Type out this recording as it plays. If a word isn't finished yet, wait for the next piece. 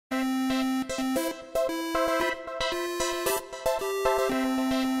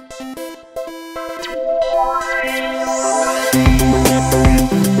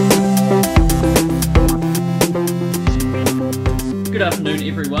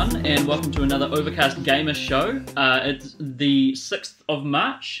everyone, and welcome to another Overcast Gamer show. It's the 6th of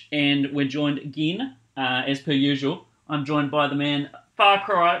March, and we're joined again, as per usual. I'm joined by the man far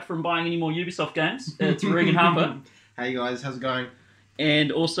cry from buying any more Ubisoft games. It's Regan Harper. Hey guys, how's it going?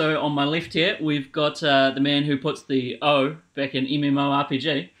 And also on my left here, we've got the man who puts the O back in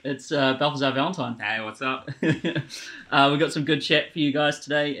MMORPG. It's Balthazar Valentine. Hey, what's up? We've got some good chat for you guys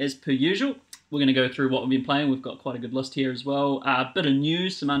today, as per usual. We're going to go through what we've been playing. We've got quite a good list here as well. A bit of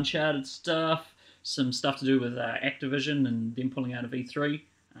news, some Uncharted stuff, some stuff to do with Activision and them pulling out of E3.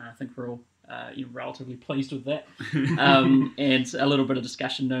 I think we're all relatively pleased with that. And a little bit of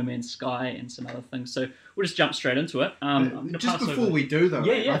discussion, No Man's Sky, and some other things. So we'll just jump straight into it. Just before we do, though,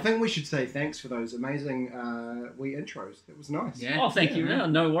 yeah. I think we should say thanks for those amazing wee intros. That was nice. Yeah. Oh, thank you. Yeah,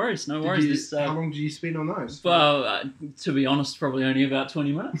 no worries, no worries. How long did you spend on those? Well, to be honest, probably only about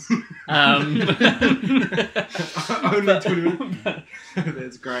 20 minutes. Only 20 minutes.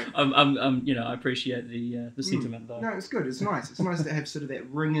 That's great. I appreciate the sentiment, though. No, it's good. It's nice. It's nice to have sort of that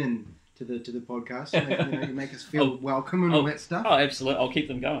ring in to the podcast. You make us feel welcome and all that stuff. Oh, absolutely. I'll keep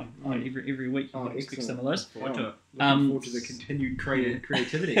them going. Every week you can expect some of those. Looking forward to the continued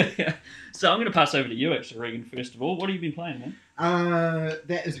creativity. So I'm going to pass over to you, actually, Regan, first of all. What have you been playing, man?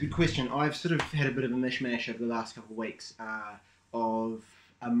 That is a good question. I've sort of had a bit of a mishmash over the last couple of weeks of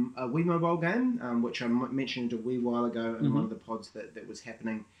a Wii mobile game, which I mentioned a wee while ago in one of the pods that was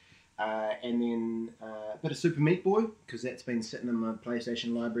happening. And then a bit of Super Meat Boy, because that's been sitting in my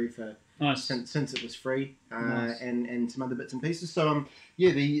PlayStation library for since it was free, and some other bits and pieces. So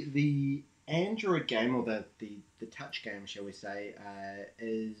the Android game, or the touch game, shall we say,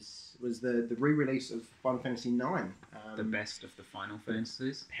 was the re-release of Final Fantasy IX. The best of the Final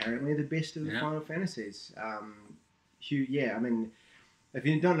Fantasies. Apparently, the best of the Final Fantasies. I mean, if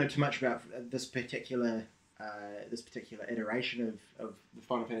you don't know too much about this particular iteration of the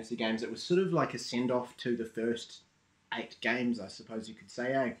Final Fantasy games, it was sort of like a send-off to the first 8 games, I suppose you could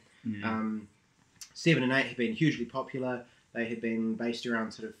say. 7 and 8 had been hugely popular. They had been based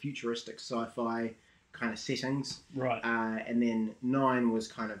around sort of futuristic sci-fi kind of settings. Right. And then 9 was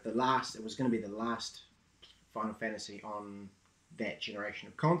kind of the last. It was going to be the last Final Fantasy on that generation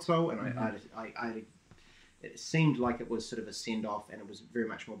of console, and it seemed like it was sort of a send-off, and it was very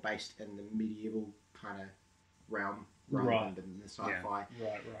much more based in the medieval kind of realm rather than the sci-fi.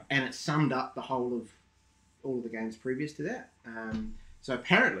 Right. And it summed up the whole of all of the games previous to that. So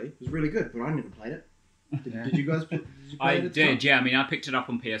apparently it was really good, but I never played it. Did you guys play I it? did, yeah. I mean, I picked it up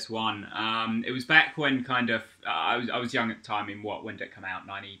on PS1. It was back when kind of I was young at the time. When did it come out?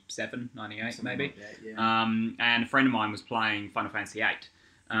 97, 98 Something maybe. like that, yeah. And a friend of mine was playing Final Fantasy VIII.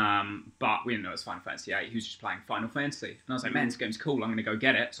 But we didn't know it was Final Fantasy VIII. He was just playing Final Fantasy. And I was like, man, this game's cool. I'm going to go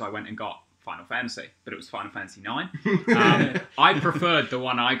get it. So I went and got Final Fantasy, but it was Final Fantasy IX. I preferred the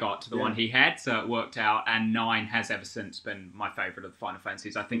one I got to the one he had, so it worked out, and 9 has ever since been my favourite of the Final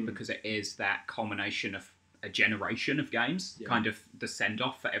Fantasies, I think, because it is that culmination of a generation of games, kind of the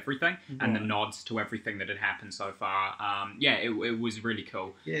send-off for everything, and the nods to everything that had happened so far. It was really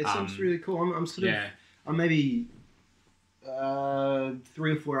cool. Yeah, it seems really cool. I'm maybe 3 or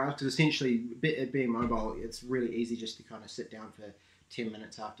 4 hours, because essentially, it being mobile, it's really easy just to kind of sit down for 10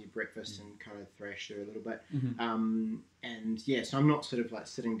 minutes after your breakfast and kind of thrash through a little bit. So I'm not sort of like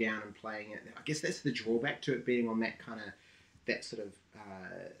sitting down and playing it. I guess that's the drawback to it being on that sort of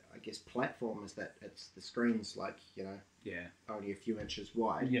platform, is that the screen's like, only a few inches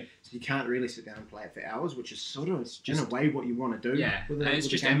wide. Yeah. So you can't really sit down and play it for hours, which is sort of in a way what you want to do. Yeah, and it's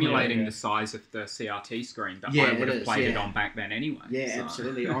just emulating the size of the CRT screen that I would have played it on back then anyway. Yeah, so.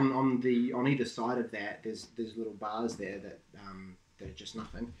 Absolutely. on either side of that, there's little bars there that are just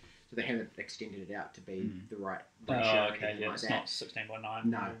nothing. So they haven't extended it out to be the right ratio. Oh, okay, yeah, it's not 16:9.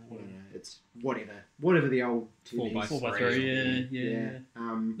 No, it's whatever the old 4:3. Yeah.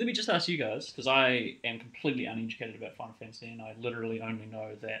 Let me just ask you guys, because I am completely uneducated about Final Fantasy, and I literally only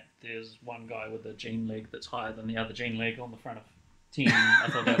know that there's one guy with a gene leg that's higher than the other gene leg on the front of 10. I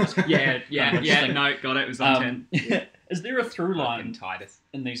thought that was no, got it. It was on 10. Is there a through line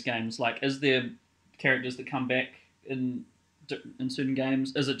in these games? Like, is there characters that come back in certain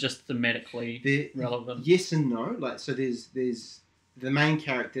games? Is it just thematically relevant? Yes and no. Like, so there's the main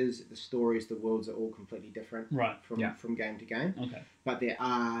characters, the stories, the worlds are all completely different from game to game. Okay. But there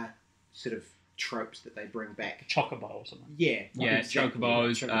are sort of tropes that they bring back. Chocobo or something. Yeah.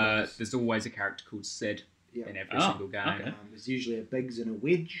 Chocobos. There's always a character called Sid in every single game. Okay. There's usually a Biggs and a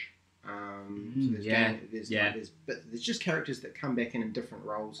Wedge. There's just characters that come back in different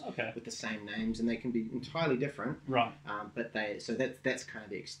roles with the same names, and they can be entirely different. Right. But that's kind of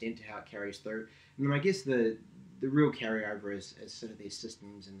the extent to how it carries through. And then I guess the the real carryover is sort of their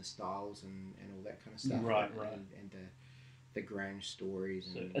systems and the styles and all that kind of stuff. Right. And the Grange stories.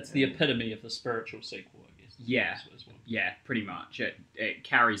 So it's the epitome of the spiritual sequel, I guess. Yeah. As well. Yeah, pretty much. It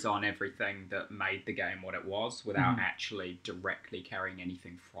carries on everything that made the game what it was without actually directly carrying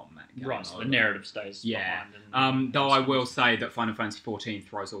anything from that game. Right, so the narrative stays yeah. behind. Though I will say that Final Fantasy XIV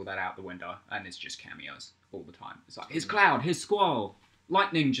throws all that out the window and it's just cameos all the time. It's like, here's Cloud, here's Squall.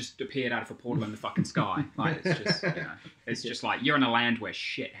 Lightning just appeared out of a portal in the fucking sky. Like, it's just, it's just like, you're in a land where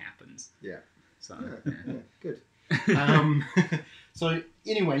shit happens. Yeah. So, yeah, good. So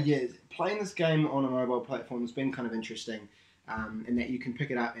anyway, playing this game on a mobile platform has been kind of interesting, in that you can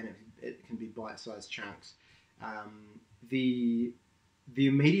pick it up and it can be bite-sized chunks. The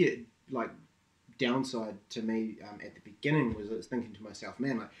immediate downside to me at the beginning was I was thinking to myself,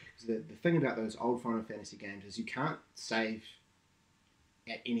 man, cause the thing about those old Final Fantasy games is you can't save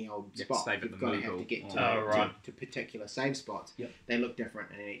at any old spot. You've got to have to get to particular save spots. Yep. They look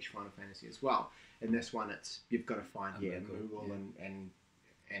different in each Final Fantasy as well. In this one, you've got to find Moogle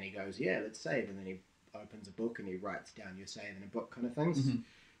and he goes, let's save, and then he opens a book and he writes down your save in a book kind of things.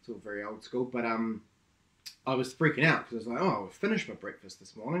 It's all very old school, but I was freaking out because I was like, oh, I finished my breakfast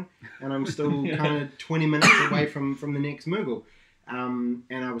this morning and I'm still kind of 20 minutes away from the next Moogle, and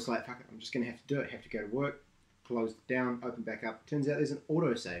I was like, fuck it, I'm just gonna have to do it. Have to go to work, close it down, open back up. Turns out there's an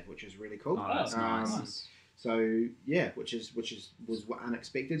auto save, which is really cool. Oh, that's nice. So which was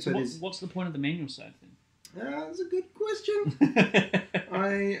unexpected. So what's the point of the manual save then? That's a good question.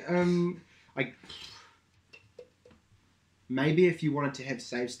 I maybe if you wanted to have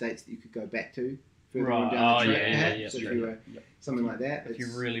save states that you could go back to further on down the track, so if you were something like that, if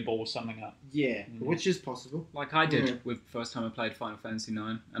you really ball something up, which is possible. Like I did with the first time I played Final Fantasy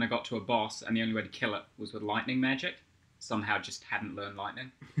IX, and I got to a boss, and the only way to kill it was with lightning magic. Somehow, just hadn't learned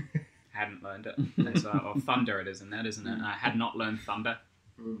lightning. Hadn't learned it. And so, or thunder it is in that, isn't it? And I had not learned thunder.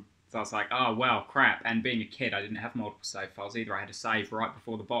 So I was like, oh, well, crap. And being a kid, I didn't have multiple save files either. I had to save right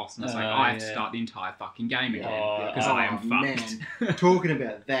before the boss. And I was like, I have to start the entire fucking game again. Because I am fucked. Man. Talking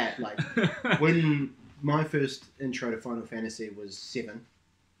about that, when my first intro to Final Fantasy was 7,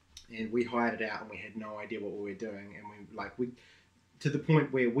 and we hired it out and we had no idea what we were doing. And we to the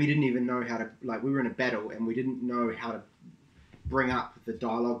point where we didn't even know how to, we were in a battle and we didn't know how to bring up the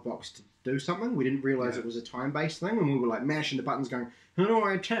dialogue box to do something. We didn't realise it was a time-based thing, and we were mashing the buttons going, how do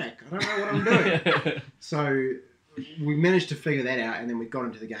I attack? I don't know what I'm doing. So we managed to figure that out, and then we got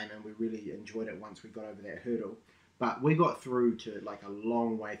into the game and we really enjoyed it once we got over that hurdle. But we got through to a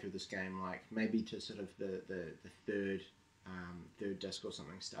long way through this game, maybe to sort of the third disc or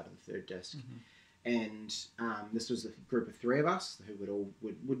something, start of the third disc. And this was a group of 3 of us who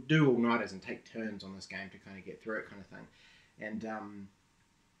would do all-nighters and take turns on this game to kind of get through it kind of thing. And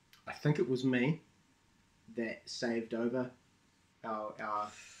I think it was me that saved over our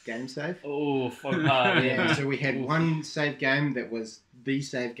game save. Oh, yeah. So we had one save game that was the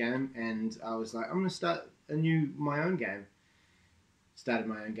save game, and I was like, I'm going to start my own game. Started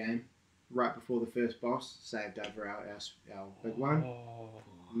my own game right before the first boss. Saved over our big one.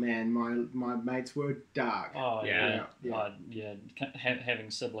 Man, my mates were dark. Oh yeah. Having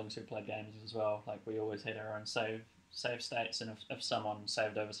siblings who play games as well, we always had our own save states, and if someone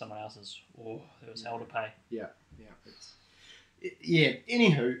saved over someone else's, it was hell to pay.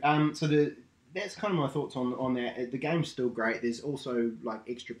 Anywho, so that's kind of my thoughts on that. The game's still great. There's also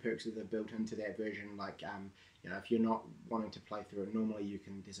extra perks that are built into that version, if you're not wanting to play through it normally,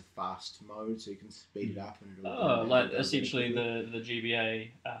 there's a fast mode, so you can speed it up and essentially the GBA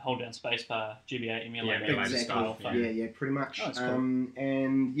hold down spacebar GBA emulator style thing. Yeah, pretty much. Oh, that's cool.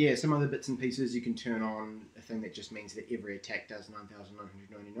 And some other bits and pieces you can turn on a thing that just means that every attack does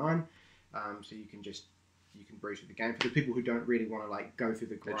 9,999. So you can breeze through the game. For the people who don't really want to go through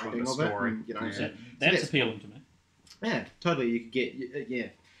the grinding of it, that's appealing to me. Yeah, totally. You could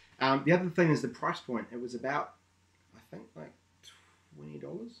get the other thing is the price point. It was about, I think, $20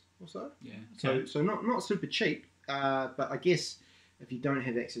 or so. Yeah. So not super cheap. But I guess if you don't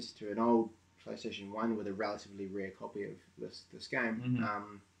have access to an old PlayStation 1 with a relatively rare copy of this game,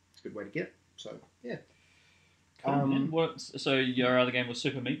 it's a good way to get it. So yeah. Cool, so your other game was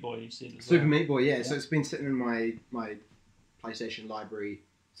Super Meat Boy, you said? Super Meat Boy, yeah. So it's been sitting in my PlayStation library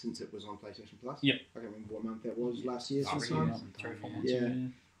since it was on PlayStation Plus. Yep. I can't remember what month that was last year. 3 or 4 months. Yeah.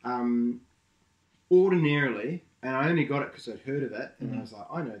 Ordinarily, and I only got it because I'd heard of it, and I was like,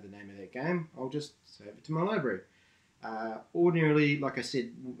 I know the name of that game. I'll just save it to my library. Ordinarily, like I said,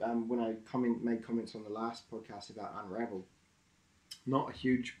 when I made comments on the last podcast about Unravel, not a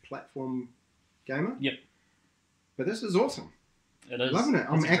huge platform gamer. Yep. But this is awesome. It is. Loving it.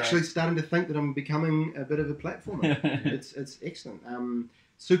 I'm actually great. starting to think that I'm becoming a bit of a platformer. It's excellent.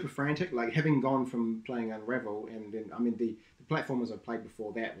 Super frantic. Like having gone from playing Unravel, and then I mean the platformers I played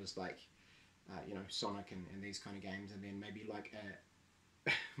before that was like, Sonic and these kind of games, and then maybe like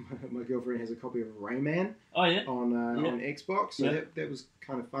my girlfriend has a copy of Rayman. Oh yeah. On Xbox, so that was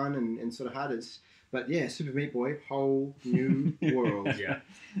kind of fun and sort of hard. But yeah, Super Meat Boy, whole new world. Yeah.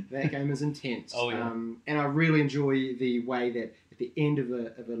 That game is intense. Oh yeah. And I really enjoy the way that at the end of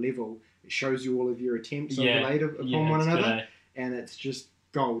a level, it shows you all of your attempts overlaid upon one another, and it's just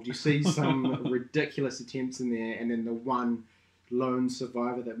gold. You see some ridiculous attempts in there, and then the one lone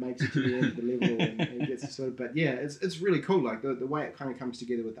survivor that makes it to the end of the level and gets to sort of. But yeah, it's really cool. Like the way it kind of comes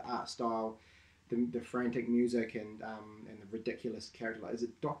together with the art style, the frantic music, and the ridiculous character. Like, is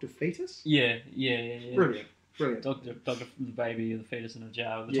it Dr. Fetus? Yeah. Brilliant. Doctor, the baby, the fetus in a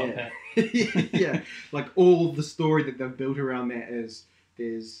jar with the top hat. Yeah, like all the story that they've built around that is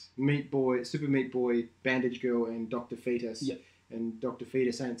there's Meat Boy, Super Meat Boy, Bandage Girl, and Dr. Fetus. Yep. And Dr.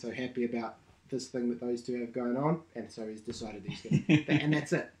 Fetus ain't so happy about this thing that those two have going on, and so he's decided he's going to... And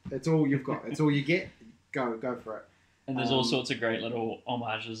that's it. That's all you've got. That's all you get. Go for it. And there's all sorts of great little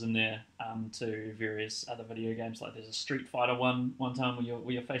homages in there to various other video games. Like there's a Street Fighter one time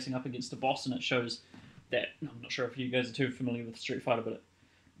where you're facing up against a boss, and it shows that, I'm not sure if you guys are too familiar with Street Fighter, but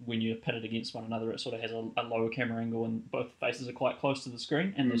when you're pitted against one another, it sort of has a lower camera angle, and both faces are quite close to the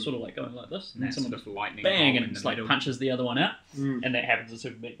screen, and they're sort of like going like this, and then someone just lightning bang, and it's like middle. punches the other one out, and that happens in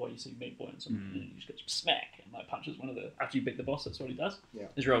Super Meat Boy. You see Meat Boy, and you just get smack, and like punches one of the, after you beat the boss, that's what he does. Yeah,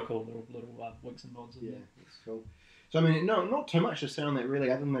 it's real cool, little winks and nods. Yeah, it's cool. So I mean, no, not too much to say on that really,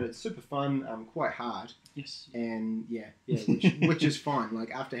 other than that it's super fun, quite hard. Yes. And which is fine.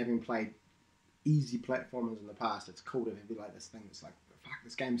 Like after having played easy platformers in the past, it's cool to be like this thing that's like, fuck,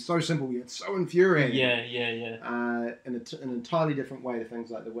 this game's so simple yet it's so infuriating. Yeah. In an entirely different way to things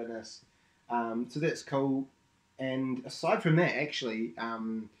like The Witness. So that's cool. And aside from that, actually,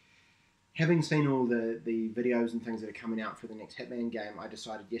 having seen all the videos and things that are coming out for the next Hitman game, I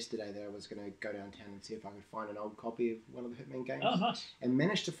decided yesterday that I was going to go downtown and see if I could find an old copy of one of the Hitman games. Oh, nice. And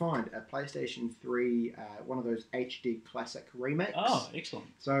managed to find a PlayStation 3, one of those HD classic remakes. Oh, excellent.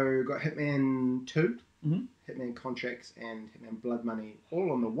 So got Hitman 2, mm-hmm. Hitman Contracts, and Hitman Blood Money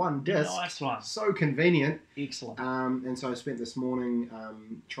all on the one disc. Nice one. So convenient. Excellent. And so I spent this morning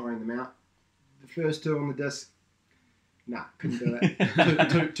trying them out. The first two on the disc, nah, couldn't do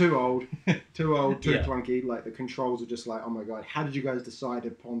it. too old, too clunky. Like the controls are just like, oh my god, how did you guys decide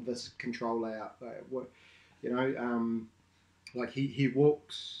upon this control layout? Like, what, like he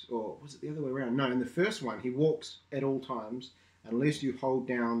walks, or was it the other way around? No, in the first one, he walks at all times unless you hold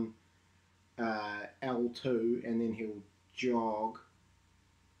down L2, and then he'll jog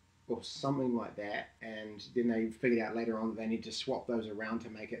or something like that. And then they figured out later on that they need to swap those around to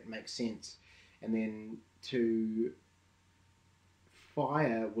make it make sense. And then to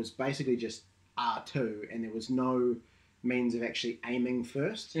fire was basically just R2, and there was no means of actually aiming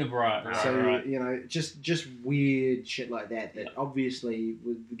first. Yeah, right. So just weird shit like that. That obviously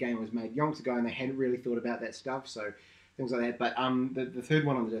the game was made yonks ago, and they hadn't really thought about that stuff. So things like that. But the third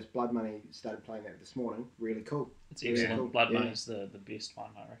one on the disc, Blood Money, started playing that this morning. Really cool. It's excellent. Cool. Blood Money's the best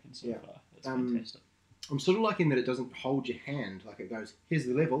one, I reckon, so far. It's fantastic. I'm sort of liking that it doesn't hold your hand. Like it goes, here's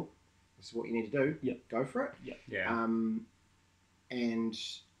the level. This is what you need to do. Yep. Go for it. Yep. Yeah. And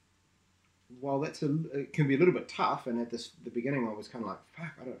while it can be a little bit tough, and at the beginning I was kind of like,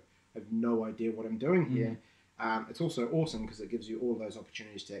 fuck, I have no idea what I'm doing here. It's also awesome because it gives you all those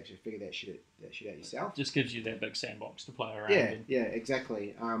opportunities to actually figure that shit out yourself. Just gives you that big sandbox to play around. Yeah,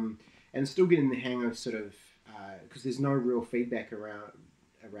 exactly. And still getting the hang of sort of, because there's no real feedback around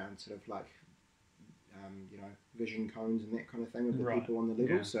sort of like, vision cones and that kind of thing with the people on the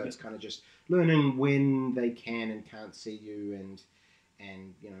level. Yeah. So it's kind of just learning when they can and can't see you, and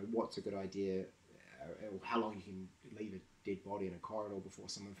what's a good idea, or how long you can leave a dead body in a corridor before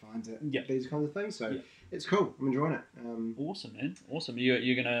someone finds it. Yep. These kinds of things. So it's cool. I'm enjoying it. Awesome, man. Awesome.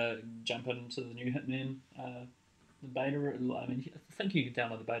 You're gonna jump into the new Hitman, the beta. I mean, I think you can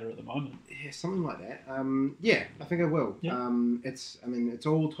download the beta at the moment. Yeah, something like that. Yeah, I think I will. Yeah. It's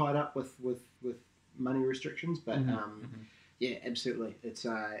all tied up with money restrictions, but yeah, absolutely. It's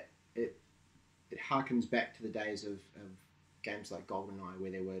it harkens back to the days of games like GoldenEye,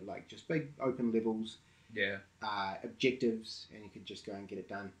 where there were like just big open levels, objectives, and you could just go and get it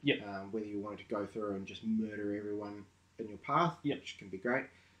done. Yep. Whether you wanted to go through and just murder everyone in your path, which can be great,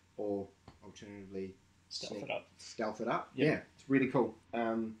 or alternatively Stealth it up. Stealth it up. Yep. Yeah, it's really cool.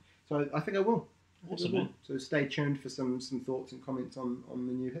 So I think I will. Awesome, man. So stay tuned for some thoughts and comments on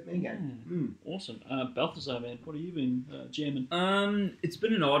the new Hitman game. Awesome. Balthazar, man, what have you been jamming? It's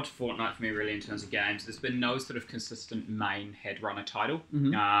been an odd fortnight for me, really, in terms of games. There's been no sort of consistent main headrunner title.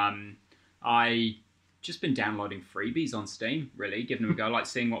 I just been downloading freebies on Steam, really, giving them a go, like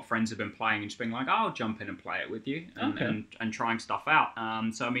seeing what friends have been playing and just being like, oh, I'll jump in and play it with you and trying stuff out.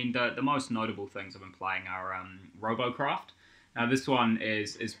 So, I mean, the most notable things I've been playing are Robocraft. This one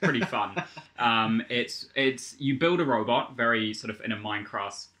is pretty fun. It's you build a robot very sort of in a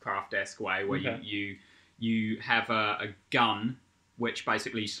Minecraft-esque way where you have a gun which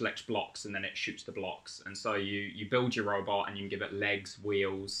basically selects blocks and then it shoots the blocks. And so you build your robot and you can give it legs,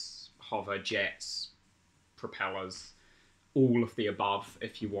 wheels, hover, jets, propellers, all of the above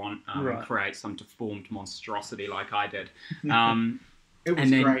if you want, and create some deformed monstrosity like I did. It was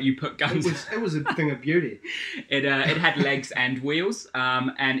and then great. You put guns. It was a thing of beauty. It had legs and wheels,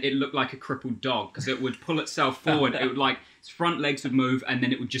 and it looked like a crippled dog because it would pull itself forward. It would its front legs would move, and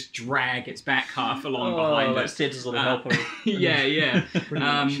then it would just drag its back half along behind it. Santa's little helper. Yeah.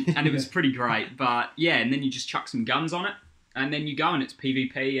 And it was pretty great. But yeah, and then you just chuck some guns on it. And then you go and it's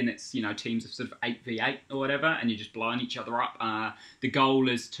PvP and it's, teams of sort of 8v8 or whatever, and you're just blowing each other up. The goal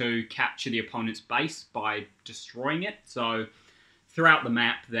is to capture the opponent's base by destroying it. So throughout the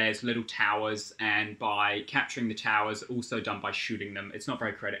map, there's little towers, and by capturing the towers, also done by shooting them. It's not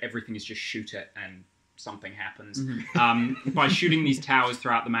very creative. Everything is just shoot it and something happens. By shooting these towers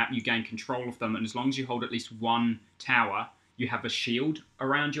throughout the map, you gain control of them, and as long as you hold at least one tower, you have a shield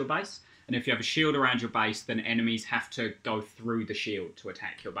around your base. And if you have a shield around your base, then enemies have to go through the shield to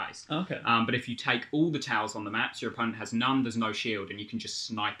attack your base. Okay. But if you take all the towers on the map, so your opponent has none, there's no shield, and you can just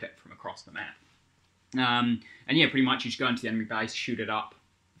snipe it from across the map. And yeah, pretty much you just go into the enemy base, shoot it up,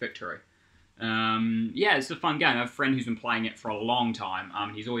 victory. Yeah, it's a fun game. I have a friend who's been playing it for a long time.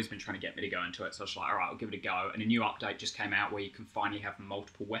 He's always been trying to get me to go into it, so I was like, all right, I'll give it a go. And a new update just came out where you can finally have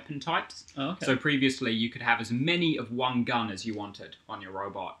multiple weapon types. Okay. So previously, you could have as many of one gun as you wanted on your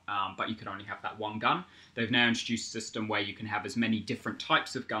robot, but you could only have that one gun. They've now introduced a system where you can have as many different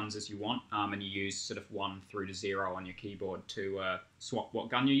types of guns as you want, and you use sort of 1 through to 0 on your keyboard to swap what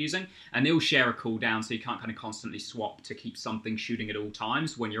gun you're using. And they all share a cooldown, so you can't kind of constantly swap to keep something shooting at all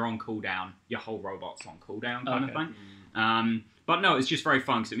times. When you're on cooldown, your whole robot's on cooldown kind of thing. But no, it's just very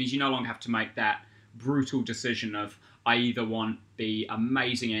fun, because it means you no longer have to make that brutal decision of, I either want the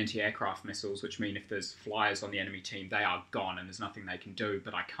amazing anti-aircraft missiles, which mean if there's flyers on the enemy team, they are gone and there's nothing they can do,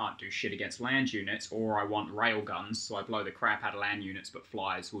 but I can't do shit against land units, or I want rail guns, so I blow the crap out of land units, but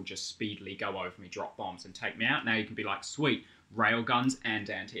flyers will just speedily go over me, drop bombs, and take me out. Now you can be like, sweet, rail guns and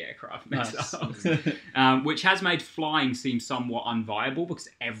anti-aircraft missiles. Nice. Which has made flying seem somewhat unviable, because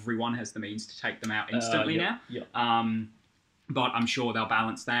everyone has the means to take them out instantly now. But I'm sure they'll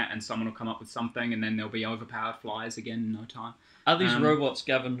balance that, and someone will come up with something, and then there'll be overpowered flyers again in no time. Are these robots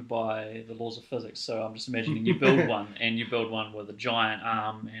governed by the laws of physics? So I'm just imagining you build one, and you build one with a giant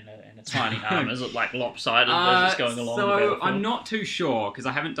arm and a tiny arm. Is it like lopsided as it's going along the battlefield? I'm not too sure, because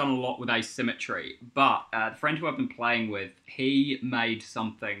I haven't done a lot with asymmetry. But the friend who I've been playing with, he made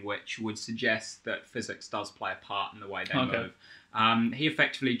something which would suggest that physics does play a part in the way they move. He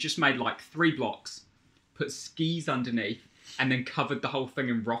effectively just made like 3 blocks, put skis underneath, and then covered the whole thing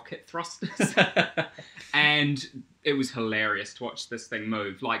in rocket thrusters. And it was hilarious to watch this thing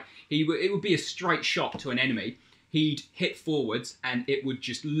move. Like, it would be a straight shot to an enemy. He'd hit forwards, and it would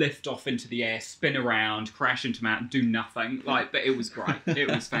just lift off into the air, spin around, crash into mountain, do nothing. But it was great. It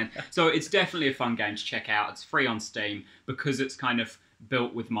was fun. So it's definitely a fun game to check out. It's free on Steam, because it's kind of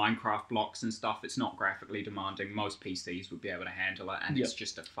built with Minecraft blocks and stuff. It's not graphically demanding. Most PCs would be able to handle it, and it's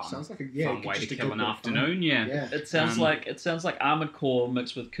just a fun, fun way to kill an afternoon. Yeah. It sounds like Armored Core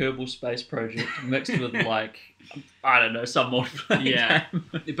mixed with Kerbal Space Project mixed with like, I don't know, some multiplayer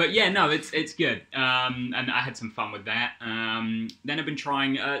game. But yeah, no, it's good. And I had some fun with that. Then I've been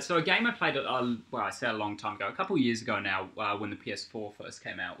trying. So a game I played I say a long time ago, a couple of years ago now, when the PS4 first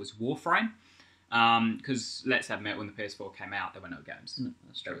came out, was Warframe. Because let's admit, when the PS4 came out, there were no games. No,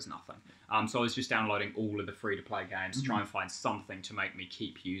 there was nothing. So I was just downloading all of the free-to-play games to try and find something to make me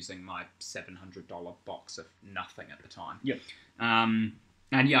keep using my $700 box of nothing at the time.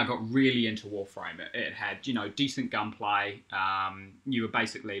 And yeah, I got really into Warframe. It had, decent gunplay. You were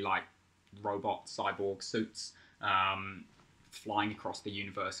basically like robot cyborg suits, flying across the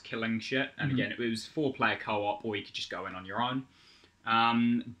universe, killing shit. And again, it was 4-player co-op, or you could just go in on your own.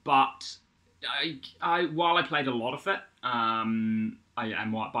 But while I played a lot of it, and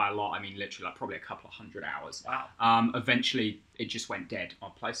by a lot I mean literally like probably a couple of 100 hours. Wow. Eventually it just went dead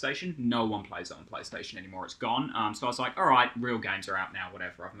on PlayStation. No one plays it on PlayStation anymore. It's gone. So I was like, all right, real games are out now.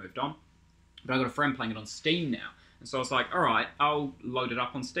 Whatever. I've moved on. But I've got a friend playing it on Steam now. And so I was like, all right, I'll load it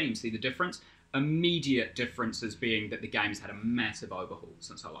up on Steam, see the difference. Immediate differences being that the game's had a massive overhaul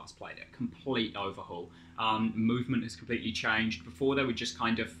since I last played it. Complete overhaul. Movement has completely changed. Before they were just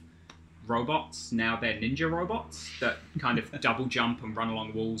kind of robots. Now they're ninja robots that kind of double jump and run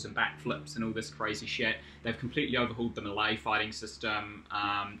along walls and backflips and all this crazy shit. They've completely overhauled the melee fighting system,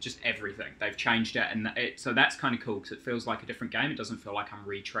 just everything. They've changed it, and so that's kind of cool because it feels like a different game. It doesn't feel like I'm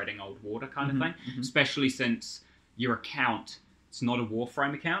retreading old water kind of thing, especially since your account, it's not a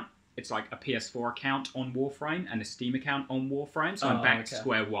Warframe account. It's like a PS4 account on Warframe and a Steam account on Warframe. So I'm back to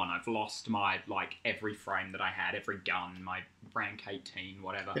square one. I've lost my, like, every frame that I had, every gun, my rank 18,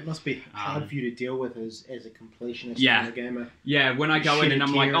 whatever. It must be hard for you to deal with as a completionist kind of gamer. Yeah, when I go in and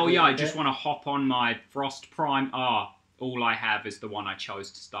I'm like, oh yeah, I just want to hop on my Frost Prime. All I have is the one I chose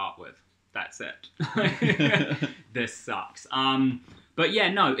to start with. That's it. This sucks. But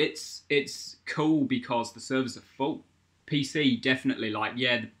yeah, no, it's cool because the servers are full. PC definitely, like,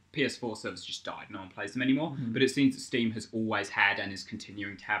 yeah, the PS4 servers just died. No one plays them anymore. But it seems that Steam has always had and is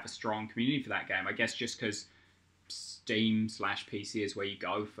continuing to have a strong community for that game. I guess just because Steam/PC is where you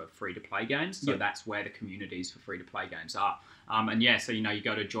go for free-to-play games. So that's where the communities for free-to-play games are. And yeah, so, you know, you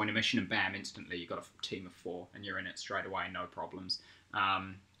go to join a mission and bam, instantly you've got a team of 4 and you're in it straight away, no problems.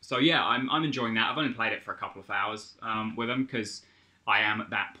 So yeah, I'm enjoying that. I've only played it for a couple of hours with them because I am at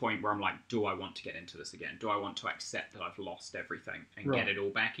that point where I'm like, do I want to get into this again? Do I want to accept that I've lost everything and get it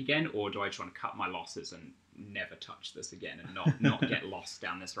all back again? Or do I just want to cut my losses and never touch this again and not get lost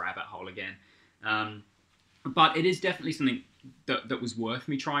down this rabbit hole again? But it is definitely something that was worth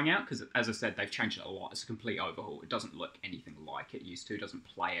me trying out because, as I said, they've changed it a lot. It's a complete overhaul. It doesn't look anything like it used to. It doesn't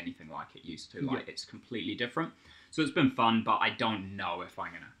play anything like it used to. Like, it's completely different. So it's been fun, but I don't know if I'm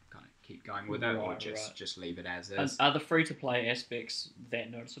going to kind of keep going with it or just leave it as is. Are the free-to-play aspects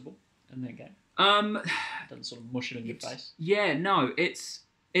that noticeable in that game? It doesn't sort of mush it in your face? Yeah, no, it's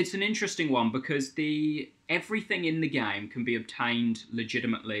an interesting one because everything in the game can be obtained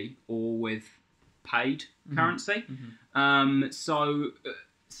legitimately or with paid currency. So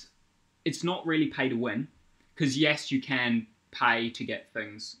it's not really pay to win because yes, you can pay to get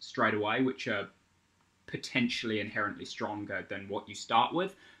things straight away, which are potentially inherently stronger than what you start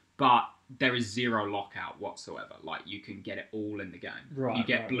with, but there is zero lockout whatsoever. Like, you can get it all in the game. You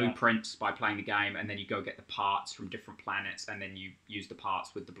get blueprints by playing the game, and then you go get the parts from different planets, and then you use the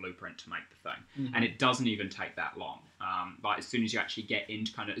parts with the blueprint to make the thing. And it doesn't even take that long. Like, as soon as you actually get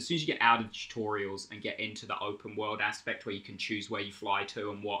into as soon as you get out of the tutorials and get into the open world aspect where you can choose where you fly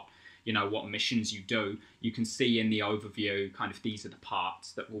to and what missions you do, you can see in the overview kind of these are the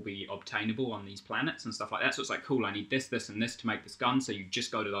parts that will be obtainable on these planets and stuff like that. So it's like, cool, I need this, this, and this to make this gun. So you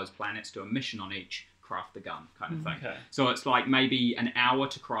just go to those planets, do a mission on each, craft the gun kind of thing. So it's like maybe an hour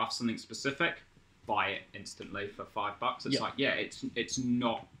to craft something specific, buy it instantly for $5. It's like, yeah, it's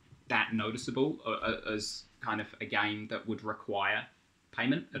not that noticeable as kind of a game that would require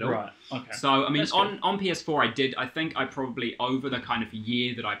payment at all. So, I mean, on PS4, I think I probably, over the kind of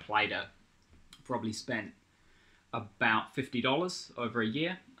year that I played it, probably spent about $50 over a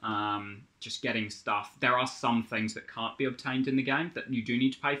year, just getting stuff. There are some things that can't be obtained in the game that you do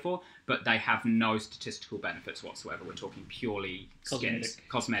need to pay for, but they have no statistical benefits whatsoever. We're talking purely skins,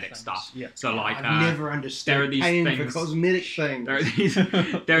 cosmetic stuff. So, like, I've never understood paying for cosmetic things. There are these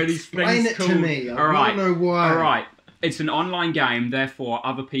things. Explain it to me. I want to know why. All right. It's an online game, therefore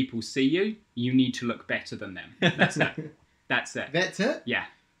other people see you. You need to look better than them. That's it. That's it. That's it? Yeah.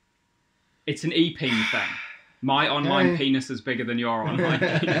 It's an e-peen thing. My online penis is bigger than your online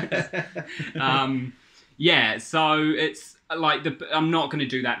penis. Yeah, so it's like, I'm not going to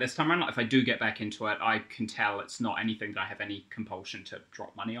do that this time around. Like, if I do get back into it, I can tell it's not anything that I have any compulsion to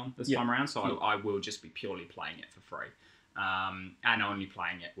drop money on this time around. So I will just be purely playing it for free. And only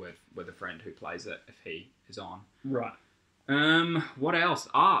playing it with a friend who plays it if he is on. What else?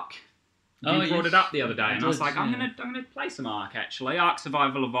 Ark. You brought it up the other day, and I was like, I'm gonna play some Ark actually. Ark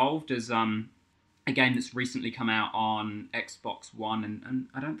Survival Evolved is a game that's recently come out on Xbox One, and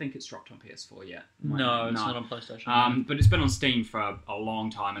I don't think it's dropped on PS4 yet. No, it's not on PlayStation. But it's been on Steam for a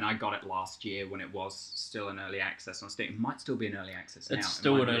long time, and I got it last year when it was still in early access on Steam. It might still be in early access now. It's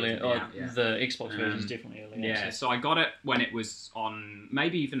still in early. The Xbox version is definitely early access. Yeah, so I got it when it was on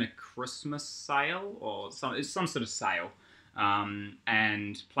maybe even a Christmas sale or some sort of sale.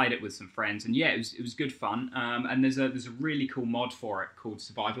 And played it with some friends, and yeah, it was good fun. And there's a really cool mod for it called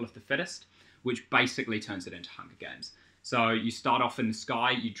Survival of the Fittest, which basically turns it into Hunger Games. So you start off in the sky,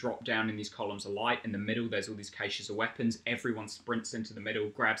 you drop down in these columns of light. In the middle, there's all these caches of weapons. Everyone sprints into the middle,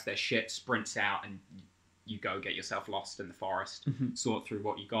 grabs their shit, sprints out, and you go get yourself lost in the forest, sort through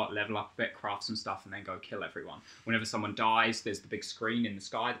what you got, level up a bit, craft some stuff, and then go kill everyone. Whenever someone dies, there's the big screen in the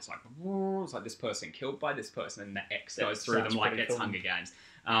sky that's like, whoa, it's like this person killed by this person, and the X goes through them like it's Hunger Games.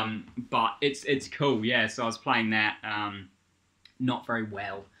 But it's cool, yeah. So I was playing that, not very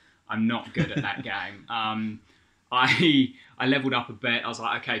well. I'm not good at that game. I leveled up a bit. I was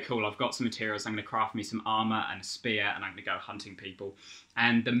like, okay, cool. I've got some materials. I'm going to craft me some armor and a spear, and I'm going to go hunting people.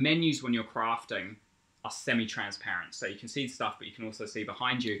 And the menus when you're crafting are semi-transparent, so you can see the stuff, but you can also see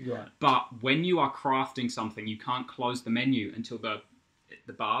behind you. Right. But when you are crafting something, you can't close the menu until the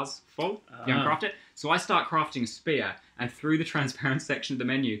bar's full. You haven't crafted it. So I start crafting a spear, and through the transparent section of the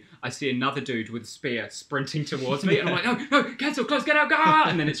menu, I see another dude with a spear sprinting towards me, and I'm like, no, cancel, close, get out, go!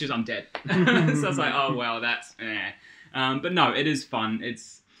 And then it's just, I'm dead. So I was like, oh, well, that's, eh. But no, it is fun.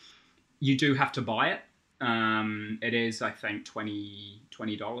 You do have to buy it. It is, I think,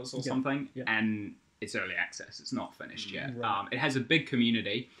 $20 or something, and it's early access. It's not finished yet. Right. It has a big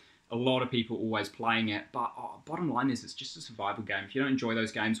community. A lot of people always playing it, but bottom line is it's just a survival game. If you don't enjoy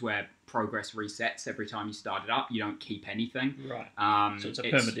those games where progress resets every time you start it up, you don't keep anything. Right. So it's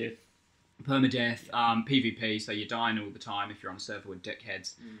permadeath. Permadeath, PvP, so you're dying all the time if you're on a server with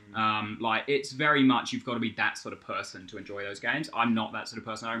dickheads. Like, it's very much, you've got to be that sort of person to enjoy those games. I'm not that sort of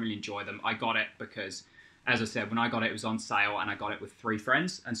person. I don't really enjoy them. I got it because, as I said, when I got it, it was on sale, and I got it with 3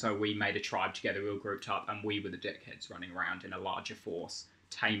 friends, and so we made a tribe together. We all grouped up, and we were the dickheads running around in a larger force,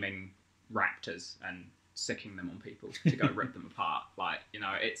 taming raptors and sicking them on people to go rip them apart. Like, you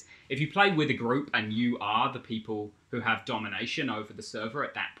know, it's, if you play with a group and you are the people who have domination over the server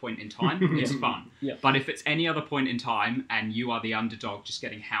at that point in time, it's fun. Yeah. But if it's any other point in time and you are the underdog just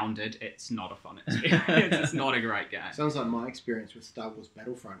getting hounded, it's not a fun experience. It's not a great game. Sounds like my experience with Star Wars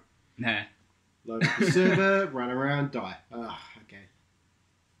Battlefront. Nah. Load up the server, run around, die. Okay.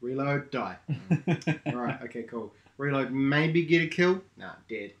 Reload, die. Alright, okay, cool. Reload, maybe get a kill. Nah,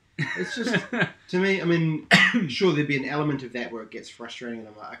 dead. It's just, to me, I mean, sure, there'd be an element of that where it gets frustrating and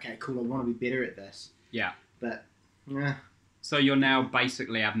I'm like, okay, cool, I want to be better at this. Yeah. But, yeah. So you're now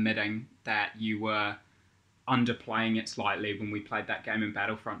basically admitting that you were underplaying it slightly when we played that game in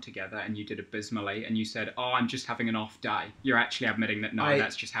Battlefront together, and you did abysmally, and you said, oh, I'm just having an off day. You're actually admitting that,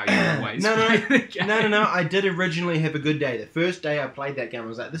 that's just how you always play the game. No, I did originally have a good day. The first day I played that game, I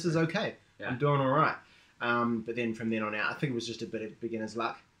was like, this is okay. Yeah. I'm doing all right. But then from then on out, I think it was just a bit of beginner's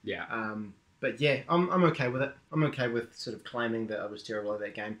luck. Yeah. But yeah, I'm okay with it. I'm okay with sort of claiming that I was terrible at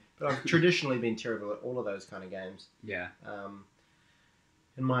that game. But I've traditionally been terrible at all of those kind of games. Yeah.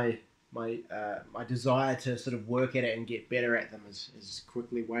 And my desire to sort of work at it and get better at them is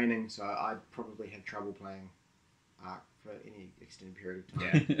quickly waning. So I'd probably have trouble playing Ark for any extended period of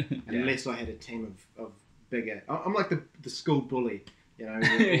time. Yeah. Unless I had a team of bigger... I'm like the school bully. You know,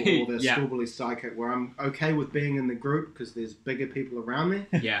 or the school bully psychic, where I'm okay with being in the group because there's bigger people around me.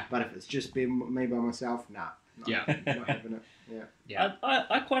 Yeah. But if it's just me by myself, not having it. Yeah.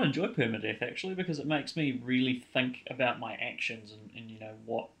 I quite enjoy permadeath actually, because it makes me really think about my actions and you know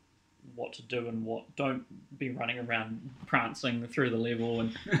what to do and what. Don't be running around prancing through the level.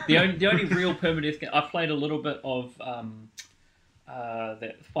 And the only real permadeath game, I've played a little bit of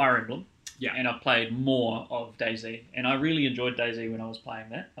that Fire Emblem. Yeah. And I played more of DayZ, and I really enjoyed DayZ when I was playing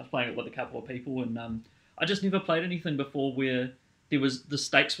that. I was playing it with a couple of people, and I just never played anything before where the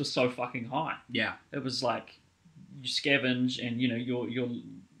stakes were so fucking high. Yeah. It was like you scavenge, and you know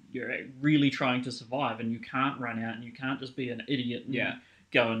you're really trying to survive, and you can't run out, and you can't just be an idiot and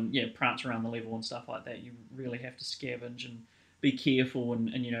go and prance around the level and stuff like that. You really have to scavenge and be careful,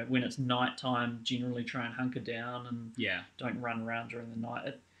 and you know, when it's night time, generally try and hunker down and don't run around during the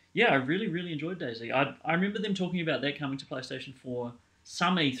night. I really, really enjoyed DayZ. I remember them talking about that coming to PlayStation 4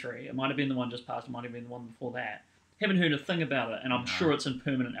 some E3. It might have been the one just past, it might have been the one before that. Haven't heard a thing about it, and I'm sure it's in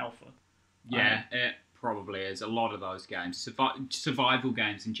permanent alpha. Yeah, it probably is. A lot of those games, survival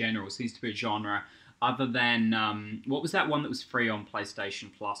games in general, seems to be a genre. Other than, what was that one that was free on PlayStation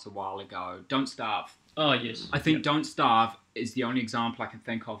Plus a while ago? Don't Starve. Oh, yes. I think Don't Starve is the only example I can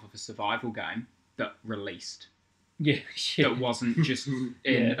think of a survival game that released. Yeah. That wasn't just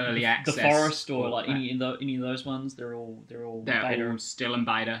in early access. The Forest or like any of those ones, they're all beta. All still in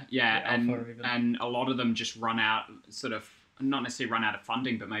beta. Yeah, and a lot of them just run out, sort of, not necessarily run out of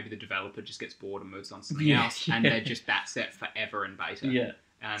funding, but maybe the developer just gets bored and moves on to something else, and they're just that's it forever in beta. Yeah.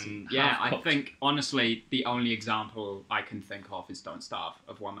 And I think honestly the only example I can think of is Don't Starve,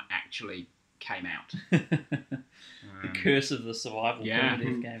 of one that actually came out. The curse of the survival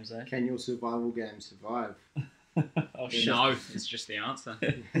permadeath games, eh? Can your survival game survive? Oh, shit. No, it's just the answer.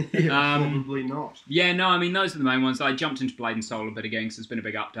 Probably not. Yeah, no, I mean, those are the main ones. I jumped into Blade and Soul a bit again because there's been a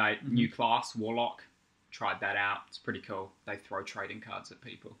big update. New class, Warlock. tried that out. It's pretty cool. They throw trading cards at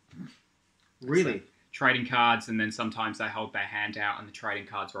people. Really? So, trading cards, and then sometimes they hold their hand out and the trading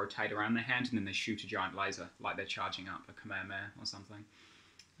cards rotate around their hand, and then they shoot a giant laser like they're charging up a Kamehameha or something.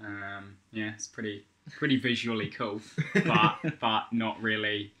 Yeah, it's pretty visually cool, but not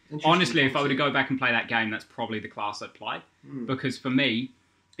really. Honestly, if I were to go back and play that game, that's probably the class I'd play. Because for me,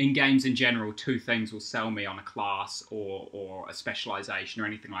 in games in general, two things will sell me on a class or a specialization or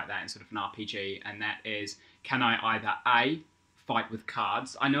anything like that instead of an RPG, and that is, can I either A, fight with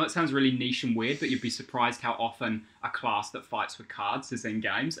cards? I know it sounds really niche and weird, but you'd be surprised how often a class that fights with cards is in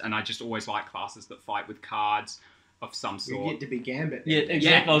games, and I just always like classes that fight with cards of some sort. You get to be Gambit. Yeah,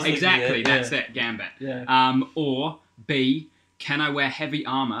 exactly. Exactly. That's it, Gambit. Yeah. Or B, can I wear heavy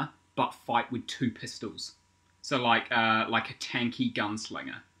armor but fight with 2 pistols? So like a tanky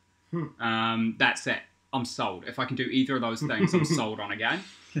gunslinger. That's it. I'm sold. If I can do either of those things, I'm sold on a game.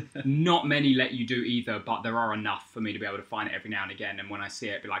 Not many let you do either, but there are enough for me to be able to find it every now and again. And when I see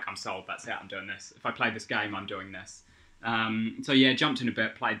it, be like, I'm sold. That's it. I'm doing this. If I play this game, I'm doing this. So yeah, jumped in a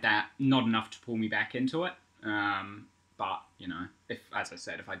bit, played that. Not enough to pull me back into it. But you know, as I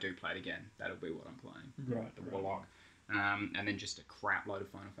said, if I do play it again, that'll be what I'm playing. Right. The Warlock. And then just a crap load of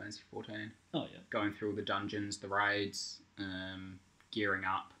Final Fantasy 14. Oh yeah. Going through all the dungeons, the raids, gearing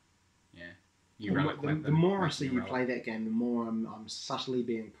up. Yeah. The more I see you play that game, the more I'm subtly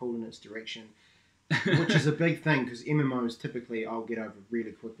being pulled in its direction, which is a big thing because MMOs typically I'll get over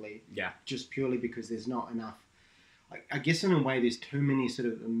really quickly. Yeah. Just purely because there's not enough. I guess in a way, there's too many sort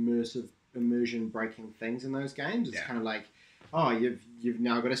of immersion breaking things in those games. It's kind of like, oh, you've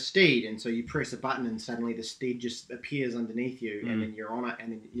now got a steed, and so you press a button, and suddenly the steed just appears underneath you, and then you're on it,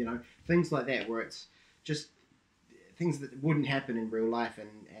 and then things like that where it's just things that wouldn't happen in real life, and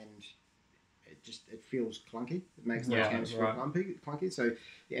it feels clunky. It makes those games feel clunky. So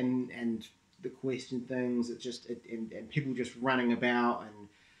and the question things, and people just running about, and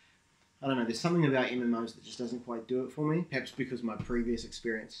I don't know. There's something about MMOs that just doesn't quite do it for me. Perhaps because my previous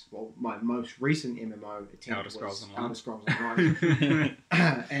experience, my most recent MMO attempt was Elder Scrolls Online.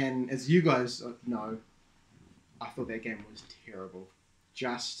 And as you guys know, I thought that game was terrible.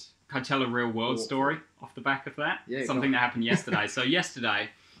 Just. Can I tell a real world story off the back of that? Yeah, something that happened yesterday. So yesterday,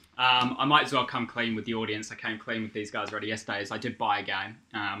 I might as well come clean with the audience. I came clean with these guys already yesterday. I did buy a game.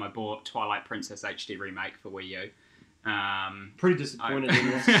 I bought Twilight Princess HD Remake for Wii U. Pretty disappointed in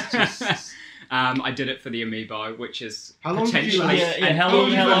this. I did it for the Amiibo, which is how long potentially how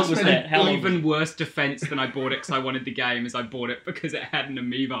long was that? How long? Even worse defense than I bought it because I wanted the game is I bought it because it had an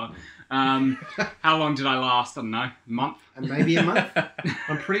Amiibo. How long did I last? I don't know, a month? And maybe a month?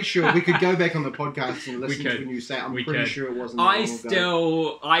 I'm pretty sure we could go back on the podcast and listen to when you say I'm pretty sure it wasn't that long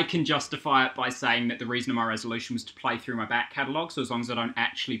ago. I can justify it by saying that the reason of my resolution was to play through my back catalogue, so as long as I don't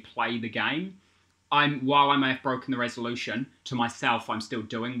actually play the game, while I may have broken the resolution, to myself, I'm still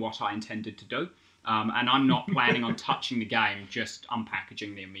doing what I intended to do. And I'm not planning on touching the game, just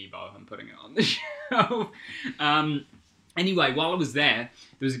unpackaging the Amiibo and putting it on the shelf. Anyway, while I was there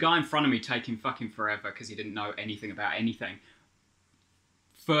was a guy in front of me taking fucking forever because he didn't know anything about anything.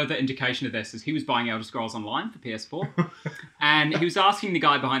 Further indication of this is he was buying Elder Scrolls Online for PS4. And he was asking the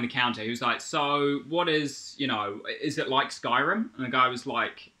guy behind the counter, he was like, so what is, is it like Skyrim? And the guy was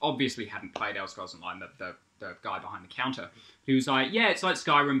like, obviously hadn't played Elder Scrolls Online, the guy behind the counter. He was like, yeah, it's like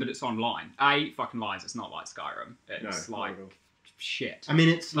Skyrim, but it's online. Fucking lies, it's not like Skyrim. It's like shit. I mean,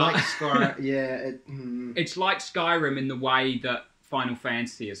 it's like Skyrim, yeah. It's like Skyrim in the way that Final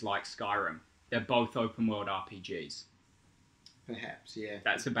Fantasy is like Skyrim. They're both open world RPGs. Perhaps, yeah.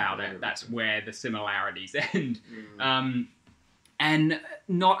 That's about it. That's where the similarities end. And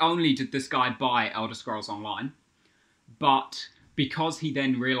not only did this guy buy Elder Scrolls Online, but because he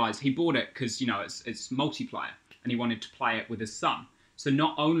then realised he bought it because it's multiplayer and he wanted to play it with his son. So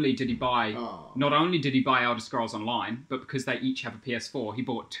not only did he buy Elder Scrolls Online, but because they each have a PS4, he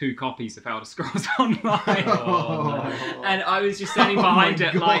bought 2 copies of Elder Scrolls Online. And I was just standing behind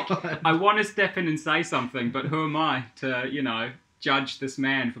it like, I want to step in and say something, but who am I to, judge this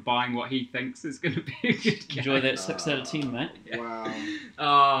man for buying what he thinks is going to be a good game? Enjoy that 6 out of 10, mate. Yeah.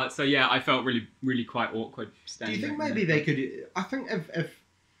 Wow. So yeah, I felt really, really quite awkward standing there. Do you think there. maybe they could... I think if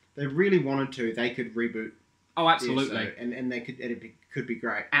they really wanted to, they could reboot. Oh, absolutely. And they could be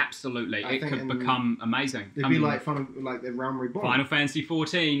great. Absolutely. It could become amazing. It'd be like the Realm Reborn. Final Fantasy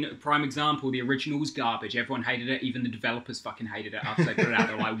 14, prime example, the original was garbage. Everyone hated it. Even the developers fucking hated it after they put it out.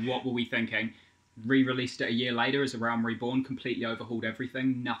 They're like, what were we thinking? Re-released it a year later as a Realm Reborn, completely overhauled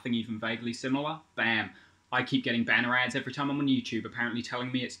everything, nothing even vaguely similar. Bam. I keep getting banner ads every time I'm on YouTube, apparently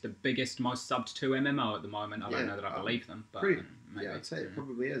telling me it's the biggest, most subbed to MMO at the moment. I don't know that I believe them, but maybe. Yeah, I'd say it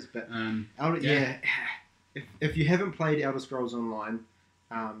probably is. But if you haven't played Elder Scrolls Online,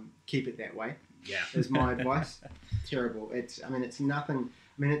 keep it that way. Yeah, is my advice. Terrible. It's nothing.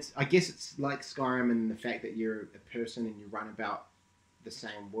 I guess it's like Skyrim in the fact that you're a person and you run about the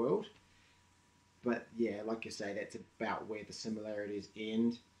same world. But yeah, like you say, that's about where the similarities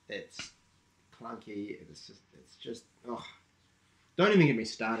end. It's clunky. It's just. Oh, don't even get me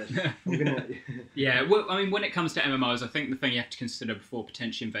started. I'm gonna. Yeah, well, when it comes to MMOs, I think the thing you have to consider before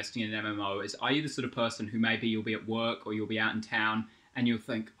potentially investing in an MMO is: are you the sort of person who maybe you'll be at work or you'll be out in town and you'll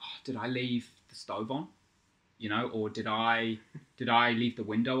think, oh, did I leave the stove on? Or did I leave the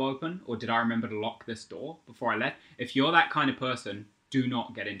window open, or did I remember to lock this door before I left? If you're that kind of person, do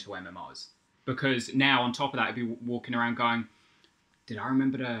not get into MMOs, because now on top of that, if you're walking around going, did I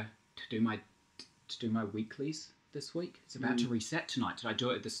remember to do my weeklies this week? It's about to reset tonight. Did I do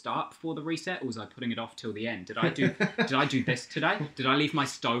it at the start before the reset, or was I putting it off till the end? Did I do this today? Did I leave my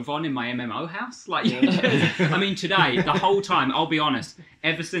stove on in my MMO house? Today, the whole time, I'll be honest,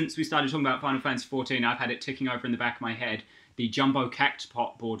 ever since we started talking about Final Fantasy XIV, I've had it ticking over in the back of my head. The Jumbo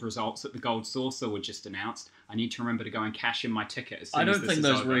Cactpot board results at the Gold Saucer were just announced. I need to remember to go and cash in my ticket as soon as this is over.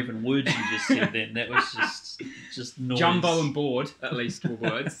 I don't think those were even words you just said then. That was just noise. Jumbo and board, at least, were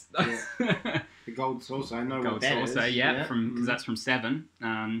words. The Gold Saucer, I know Gold what that Saucer, is. yeah, because that's from 7.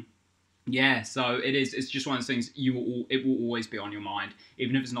 So it is. It's just one of those things. It will always be on your mind,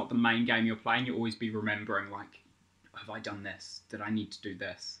 even if it's not the main game you're playing. You'll always be remembering, like, have I done this? Did I need to do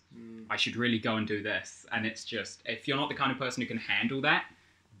this? I should really go and do this. And it's just, if you're not the kind of person who can handle that,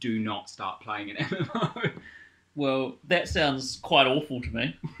 do not start playing an MMO. Well, that sounds quite awful to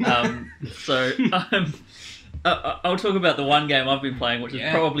me. I'll talk about the one game I've been playing, which is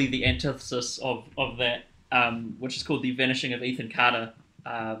probably the antithesis of that, which is called The Vanishing of Ethan Carter,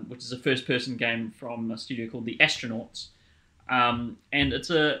 which is a first-person game from a studio called The Astronauts. And it's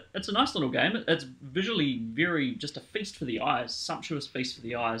a nice little game. It's visually just a feast for the eyes, sumptuous feast for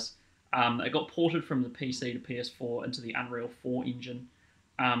the eyes. It got ported from the PC to PS4 into the Unreal 4 engine,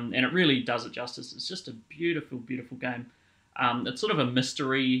 and it really does it justice. It's just a beautiful, beautiful game. It's sort of a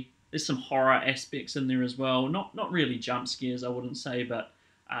mystery. There's some horror aspects in there as well. Not really jump scares, I wouldn't say, but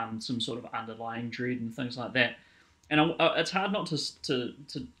some sort of underlying dread and things like that. And it's hard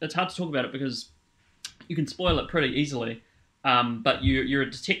it's hard to talk about it because you can spoil it pretty easily. But you're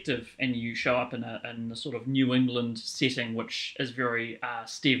a detective and you show up in a sort of New England setting, which is very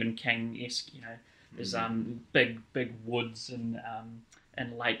Stephen King-esque. There's big woods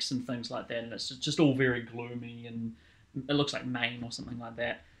and lakes and things like that, and it's just all very gloomy, and it looks like Maine or something like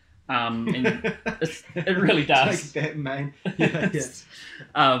that. And it really does. Like that, Maine.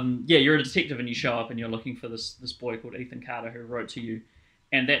 You're a detective and you show up and you're looking for this boy called Ethan Carter who wrote to you.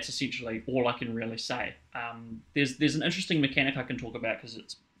 And that's essentially all I can really say. There's an interesting mechanic I can talk about because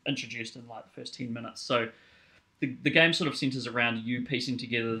it's introduced in like the first 10 minutes. So the game sort of centers around you piecing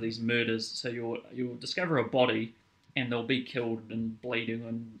together these murders. So you'll discover a body and they'll be killed and bleeding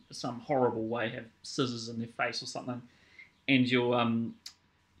in some horrible way, have scissors in their face or something. And you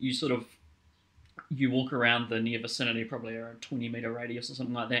walk around the near vicinity, probably a 20-meter radius or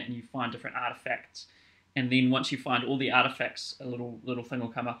something like that, and you find different artifacts. And then once you find all the artifacts, a little thing will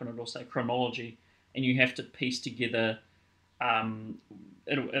come up and it'll say chronology, and you have to piece together.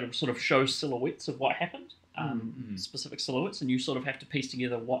 It'll sort of show silhouettes of what happened, specific silhouettes, and you sort of have to piece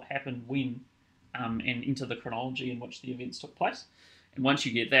together what happened when, and into the chronology in which the events took place. And once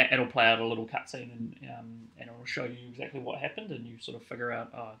you get that, it'll play out a little cutscene and it'll show you exactly what happened, and you sort of figure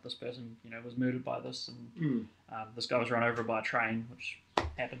out, this person was murdered by this, and this guy was run over by a train, which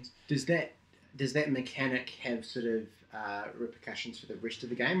happens. Does that mechanic have sort of repercussions for the rest of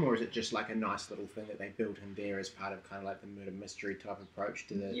the game, or is it just like a nice little thing that they built in there as part of kind of like the murder mystery type approach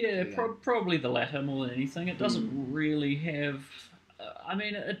to the probably the latter more than anything. It doesn't really have...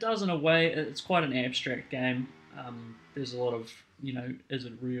 it does in a way. It's quite an abstract game. There's a lot of, is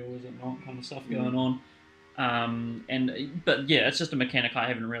it real, is it not kind of stuff going on. But it's just a mechanic I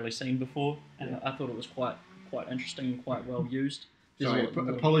haven't really seen before, and I thought it was quite interesting and quite well used. Sorry,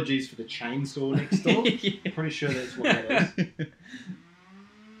 apologies for the chainsaw next door. Pretty sure that's what that is.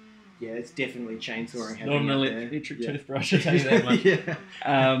 Yeah, it's definitely chainsawing. Not an electric toothbrush, I'll tell you that much.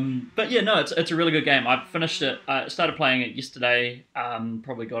 It's a really good game. I finished it. I started playing it yesterday.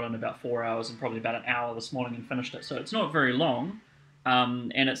 Probably got in about 4 hours, and probably about an hour this morning and finished it. So it's not very long.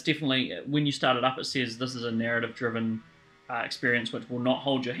 And it's definitely, when you start it up, it says this is a narrative-driven experience which will not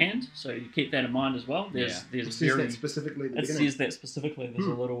hold your hand, so you keep that in mind as well. It says that specifically at the beginning. It says that specifically. There's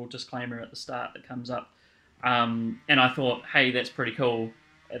a little disclaimer at the start that comes up, and I thought, hey, that's pretty cool.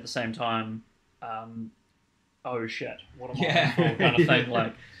 At the same time, oh shit, what am I for kind of thing.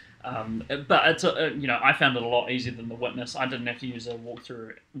 Like, But it's I found it a lot easier than The Witness. I didn't have to use a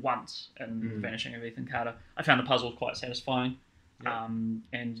walkthrough once in Vanishing of Ethan Carter. I found the puzzle quite satisfying. Yeah.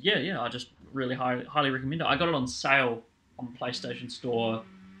 I just really highly recommend it. I got it on sale on the PlayStation Store.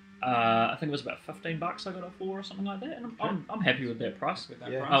 I think it was about $15 I got it for, or something like that, and I'm happy with that price.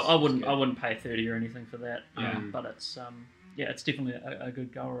 I wouldn't pay 30 or anything for that. But it's it's definitely a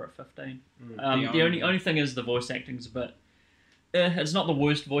good goer at 15. The only thing is the voice acting's a bit. It's not the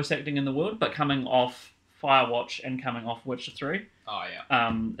worst voice acting in the world, but coming off Firewatch and coming off Witcher 3,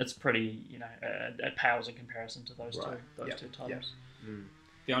 it's pretty, it pales in comparison to those two titles. Yeah.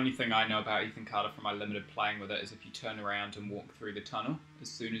 The only thing I know about Ethan Carter from my limited playing with it is if you turn around and walk through the tunnel, as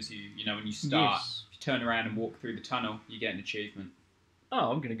soon as when you start, if you turn around and walk through the tunnel, you get an achievement.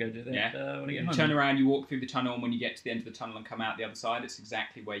 Oh, I'm going to go do that when I get home. You turn around, you walk through the tunnel, and when you get to the end of the tunnel and come out the other side, it's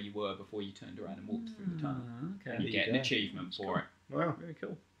exactly where you were before you turned around and walked through the tunnel. Okay. And you get an achievement for it. Wow. Very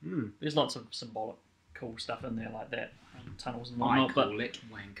cool. Mm. There's lots of symbolic cool stuff in there like that. Tunnels and I whatnot. call it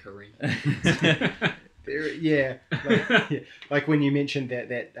wankery. Like when you mentioned that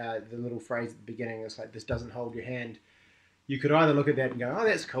the little phrase at the beginning, it's like, this doesn't hold your hand. You could either look at that and go, oh,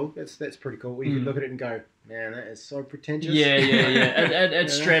 that's cool, that's pretty cool. Or you could look at it and go, man, that is so pretentious. Yeah. It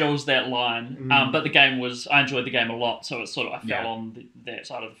straddles that line. But the game I enjoyed the game a lot, so it's sort of, I fell on that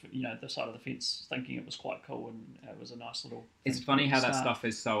side of the side of the fence, thinking it was quite cool, and it was a nice little. It's funny how that stuff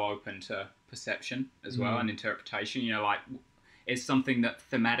is so open to perception as well and interpretation. It's something that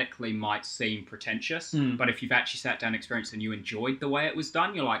thematically might seem pretentious, but if you've actually sat down and experienced and you enjoyed the way it was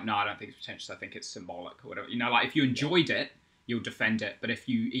done, you're like, no, I don't think it's pretentious, I think it's symbolic or whatever. If you enjoyed it, you'll defend it. But if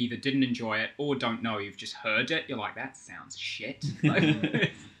you either didn't enjoy it or don't know, you've just heard it, you're like, that sounds shit.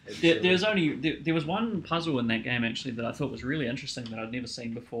 There was one puzzle in that game, actually, that I thought was really interesting that I'd never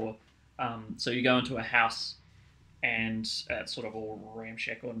seen before. So you go into a house, and it's sort of all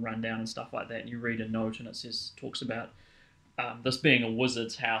ramshackle and run down and stuff like that, and you read a note, and it talks about this being a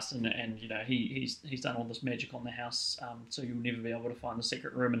wizard's house, and he's done all this magic on the house, so you'll never be able to find the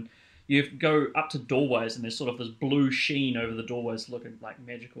secret room, and you have to go up to doorways, and there's sort of this blue sheen over the doorways, looking like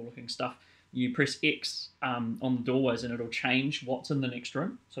magical looking stuff. You press X on the doorways, and it'll change what's in the next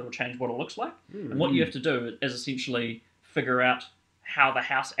room, so it'll change what it looks like. And what you have to do is essentially figure out how the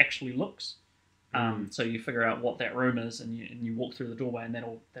house actually looks. So you figure out what that room is, and you walk through the doorway, and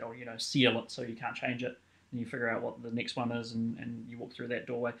that'll seal it so you can't change it. And you figure out what the next one is, and you walk through that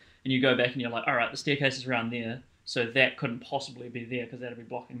doorway, and you go back, and you're like, all right, the staircase is around there, so that couldn't possibly be there because that'll be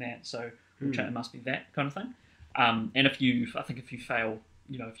blocking that, so it must be that kind of thing. And if you fail,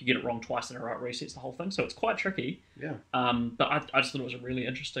 if you get it wrong twice in a row, it resets the whole thing, so it's quite tricky. Yeah. But I just thought it was a really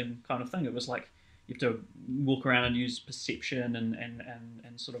interesting kind of thing. It was like you have to walk around and use perception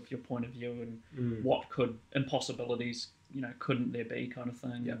and sort of your point of view and what could impossibilities couldn't there be kind of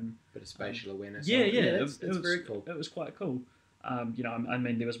thing. Yeah. Bit of spatial awareness. It's very cool. It was quite cool. I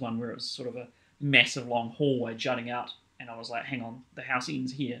mean, there was one where it was sort of a massive long hallway jutting out, and I was like, hang on, the house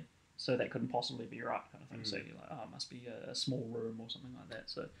ends here, so that couldn't possibly be right kind of thing. So you're like, oh, it must be a small room or something like that.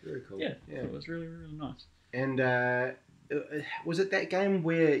 So very cool. Yeah. It was really, really nice. And was it that game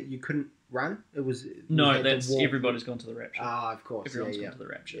where you couldn't run? It was no, that's everybody's gone to the Rapture. Ah, of course. Everyone's gone to the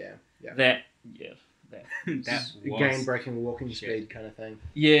Rapture. Yeah. That was game-breaking walking speed kind of thing.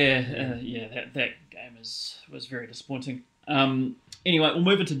 That game was very disappointing. Anyway, we'll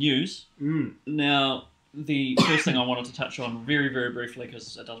move into news. Now, the first thing I wanted to touch on very, very briefly,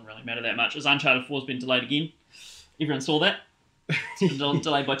 because it doesn't really matter that much, is Uncharted 4 has been delayed again. Everyone saw that? It's been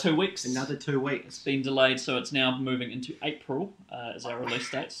delayed by 2 weeks. Another 2 weeks. It's been delayed, so it's now moving into April as our release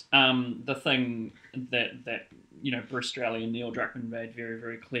dates. The thing that Bruce Straley and Neil Druckmann made very,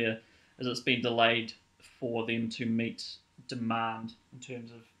 very clear is it's been delayed for them to meet demand in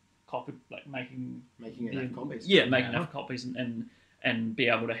terms of making enough copies. Yeah, making enough copies and be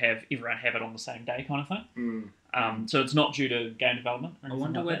able to have everyone have it on the same day kind of thing. So it's not due to game development. I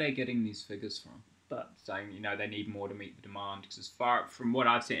wonder where they're getting these figures from. But saying they need more to meet the demand, because as far from what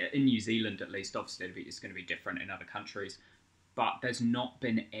I've seen in New Zealand at least, obviously it's going to be different in other countries, but there's not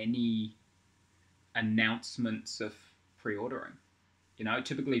been any announcements of pre-ordering.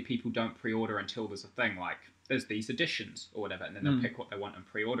 Typically people don't pre-order until there's a thing like there's these editions or whatever, and then they'll pick what they want and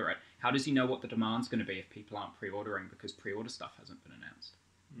pre-order it. How does he know what the demand's going to be if people aren't pre-ordering because pre-order stuff hasn't been announced?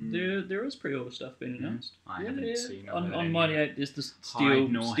 There is pre-order stuff being announced. I haven't seen on Mighty 8. There's the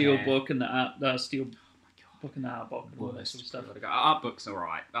steel book and the steel book and the art book and all that sort of stuff. Art books are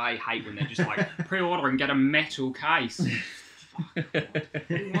alright. I hate when they're just like pre-order and get a metal case.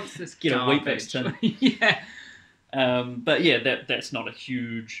 Who wants this? Get a Weet-Bix tin. Yeah. But yeah, that's not a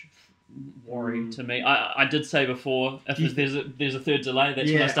huge worry to me. I did say before, if there's a third delay,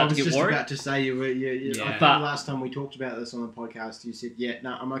 that's when I start to get worried. I was just about to say I think the last time we talked about this on the podcast, you said,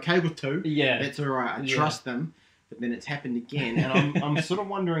 no, I'm okay with 2. Yeah. That's all right. I trust them. But then it's happened again. And I'm sort of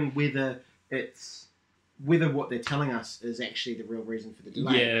wondering whether what they're telling us is actually the real reason for the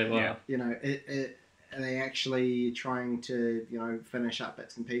delay. Yeah, well. You know, are they actually trying to, finish up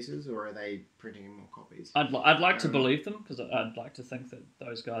bits and pieces, or are they printing more copies? I'd like to believe them, because I'd like to think that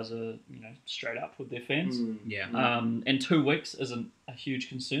those guys are, straight up with their fans. And 2 weeks isn't a huge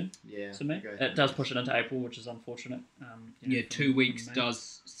concern to me. Okay. It does push it into April, which is unfortunate. 2 weeks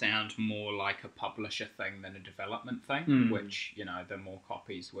does sound more like a publisher thing than a development thing, which, the more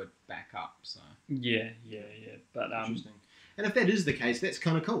copies would back up. So Yeah. But interesting. And if that is the case, that's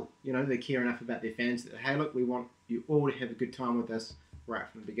kind of cool. They care enough about their fans that, hey, look, we want you all to have a good time with us right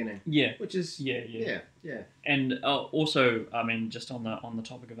from the beginning. Yeah. Which is yeah. And also, I mean, just on the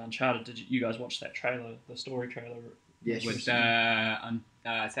topic of Uncharted, did you guys watch that trailer, the story trailer? Yes. With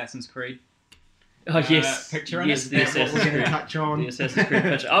Assassin's Creed. Oh yes, picture. Yes, the Assassin's Creed. Creed. Touch on the Assassin's Creed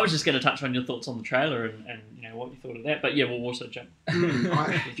picture. I was just going to touch on your thoughts on the trailer and what you thought of that. But yeah, we'll also jump.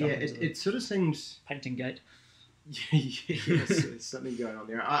 It sort of seems painting gate. Yes, there's something going on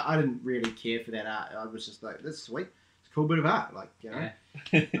there. I didn't really care for that art. I was just like, this is sweet. It's a cool bit of art. Like, all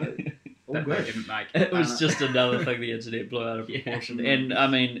that good. Didn't make. It was just another thing the internet blew out of proportion. And I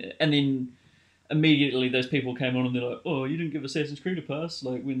mean, and then immediately those people came on and they're like, oh, you didn't give Assassin's Creed a pass,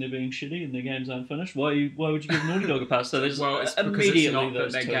 like when they're being shitty and their games aren't finished. Why would you give Naughty Dog a pass? So there's it's immediately it's not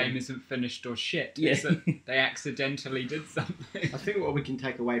that their two. game isn't finished or shit. Yeah. It's that they accidentally did something. I think what we can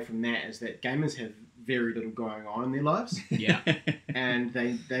take away from that is that gamers have very little going on in their lives. Yeah. And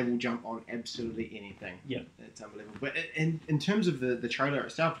they will jump on absolutely anything. Yeah. It's unbelievable. But in terms of the trailer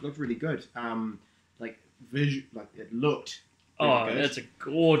itself, it looked really good. It looked really good. It's a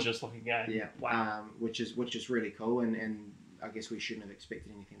gorgeous looking game. Yeah. Wow. Which is really cool, and I guess we shouldn't have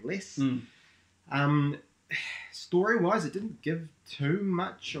expected anything less. Story-wise, it didn't give too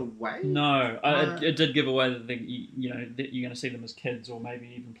much away. No, it did give away that that you're going to see them as kids or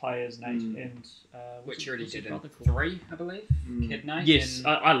maybe even play as Nate and which already did in 3, I believe. Kid Nate. Yes,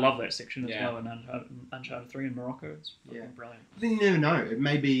 I love that section as well in Uncharted 3 in Morocco. It's brilliant. But then you never know. It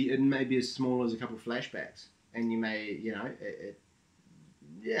may be as small as a couple of flashbacks, and you may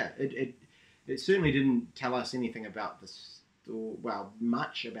it certainly didn't tell us anything about this.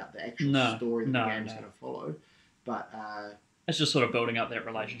 Much about the actual story that the game's going to follow, but it's just sort of building up that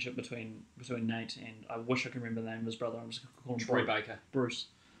relationship between Nate and I wish I could remember the name of his brother. I'm just going to call him Troy Baker. Bruce.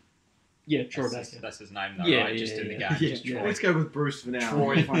 Yeah, Troy Baker. That's his name, though, right? Just in the game. Troy. Let's go with Bruce for now.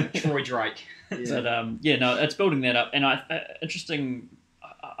 Troy Drake. Yeah. But it's building that up, and interesting.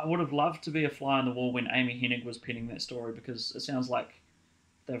 I would have loved to be a fly on the wall when Amy Hennig was penning that story, because it sounds like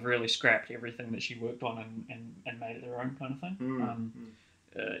they've really scrapped everything that she worked on and made it their own kind of thing.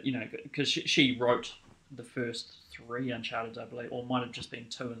 Because she wrote the first 3 Uncharted, I believe, or might have just been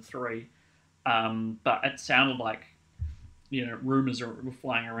 2 and 3. But it sounded like, rumours were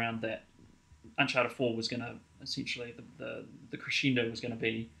flying around that Uncharted 4 was going to, essentially, the crescendo was going to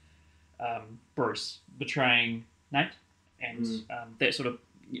be Bruce betraying Nate. And that sort of,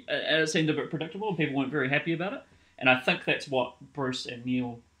 it seemed a bit predictable, and people weren't very happy about it. And I think that's what Bruce and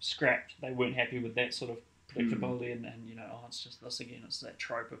Neil scrapped. They weren't happy with that sort of predictability and it's just this again. It's that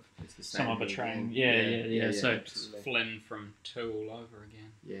trope of someone betraying. Yeah. So Flynn from 2 all over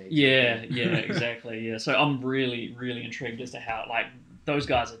again. Yeah, exactly. Yeah. So I'm really, really intrigued as to how, those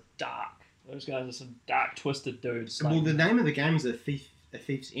guys are dark. Those guys are some dark, twisted dudes. Well, the name of the game is A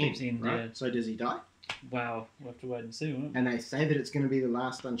Thief's End, right? Yeah. So does he die? Wow, we'll have to wait and see, won't we? And they say that it's going to be the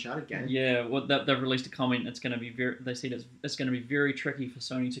last Uncharted game. Yeah, well, they've released a comment. It's going to be they said it's going to be very tricky for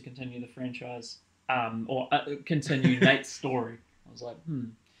Sony to continue the franchise, or continue Nate's story. I was like,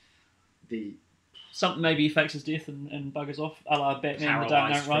 something maybe he fakes his death and buggers off, a la Batman: The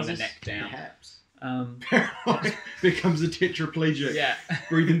Dark Knight Rises. From the neck down. Perhaps. Becomes a tetraplegic. Yeah,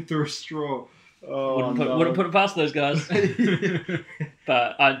 breathing through a straw. Wouldn't put it past those guys.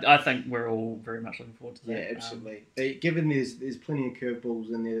 But I think we're all very much looking forward to that. Yeah, absolutely. Given there's plenty of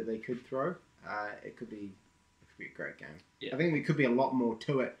curveballs in there that they could throw, it could be a great game. Yeah. I think there could be a lot more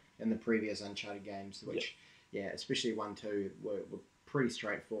to it than the previous Uncharted games, which, especially 1, 2, were pretty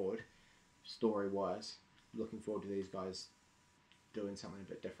straightforward story-wise. Looking forward to these guys doing something a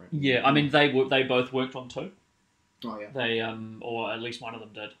bit different. Yeah, I mean they both worked on 2. Oh yeah. They or at least one of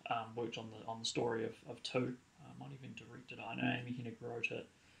them did worked on the story of 2. Might even directed it. I know Amy Hennig wrote it.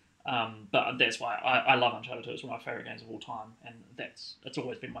 But that's why I love Uncharted 2. It's one of my favourite games of all time, and it's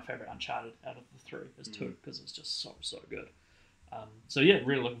always been my favourite Uncharted out of the 3 is 2, because it's just so good. So yeah,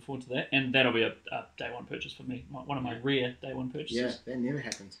 really looking forward to that, and that'll be a day one purchase for me. One of my rare day one purchases. Yeah, that never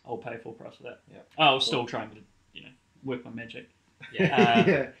happens. I'll pay full price for that. Yeah. I'll still try and work my magic.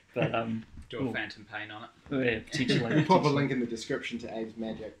 Yeah. But do a phantom pain on it. Yeah, potentially. We'll pop a link in the description to Abe's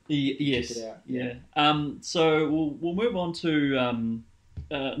magic. Yes. Check it out. Yeah. So we'll move on to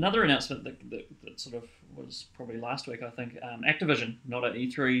another announcement that sort of was probably last week, I think. Activision, not at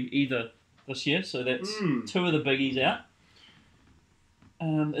E3 either this year, so that's two of the biggies out.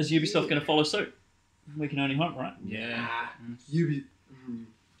 Is Ubisoft going to follow suit? We can only hope, right? Yeah.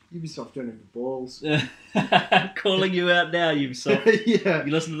 Ubisoft don't have the balls. Calling you out now, Ubisoft. Yeah.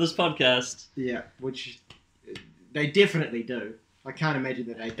 You listen to this podcast. Yeah, which they definitely do. I can't imagine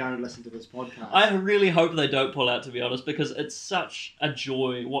that they don't listen to this podcast. I really hope they don't pull out, to be honest, because it's such a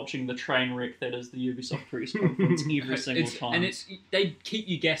joy watching the train wreck that is the Ubisoft press conference every single time. And they keep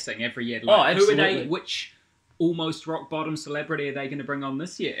you guessing every year. Like, who are they? Which almost rock bottom celebrity are they going to bring on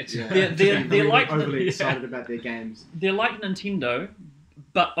this year? Yeah. They're like overly excited about their games. They're like Nintendo,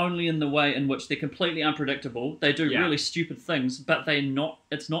 but only in the way in which they're completely unpredictable. They do really stupid things, but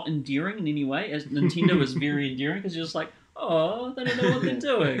it's not endearing in any way. As Nintendo is very endearing because you're just like, oh, they don't know what they're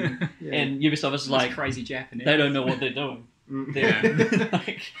doing. Yeah. And Ubisoft is like crazy Japanese. They don't know what they're doing. They're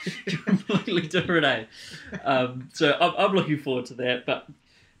like completely different, eh? So I'm looking forward to that. But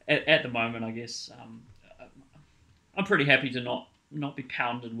at the moment, I guess I'm pretty happy to not be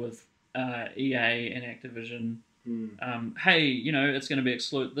pounded with EA and Activision. Hey, it's going to be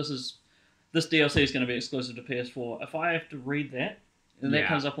exclusive. This DLC is going to be exclusive to PS4. If I have to read that and that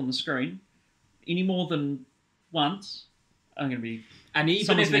comes up on the screen any more than once, I'm going to be. And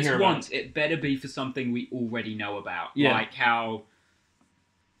even if it's once, it better be for something we already know about. Yeah. Like how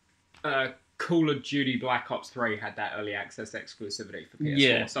Call of Duty Black Ops 3 had that early access exclusivity for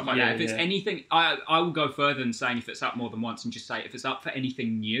PS4. Stuff like that. If it's anything, I will go further than saying if it's up more than once and just say if it's up for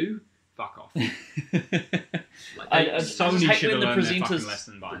anything new, fuck off. Sony should have learned their fucking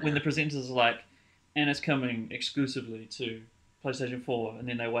lesson by now. When the presenters are like, and it's coming exclusively to PlayStation 4, and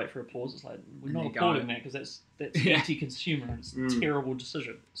then they wait for applause. It's like, we're not applauding that because that's anti-consumer and it's a terrible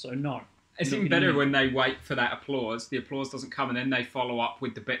decision. So no. It's even better when they wait for that applause. The applause doesn't come, and then they follow up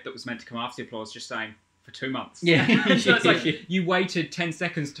with the bit that was meant to come after the applause, just saying for 2 months. Yeah. So it's like you waited 10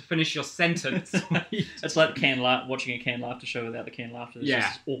 seconds to finish your sentence. It's like watching a canned laughter show without the canned laughter. It's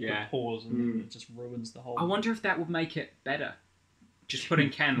just awkward pause, and it just ruins the whole. I wonder if that would make it better. Just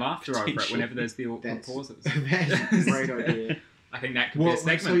putting canned laughter over it whenever there's the awkward pauses. That's a great idea. I think that could be a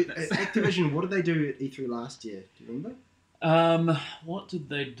segment. So Activision, what did they do at E3 last year? Do you remember? What did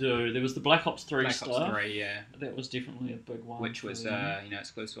they do? There was the Black Ops 3 stuff. Black Ops 3, yeah. That was definitely a big one. Which was,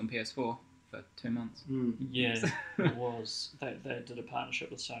 exclusive on PS4 for 2 months. Yeah, it was. They did a partnership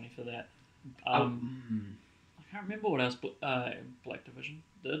with Sony for that. I can't remember what else Black Division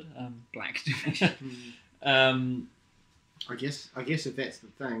did. Black Division. I guess if that's the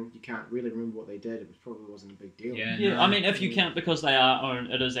thing, you can't really remember what they did. It probably wasn't a big deal. Yeah. I mean, if you count because they are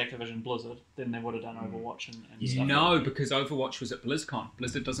owned, it is Activision Blizzard. Then they would have done Overwatch and stuff. No, because Overwatch was at BlizzCon.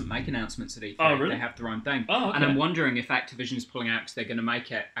 Blizzard doesn't make announcements at E3. Oh, really? They have their own thing. Oh, okay. And I'm wondering if Activision is pulling out because they're going to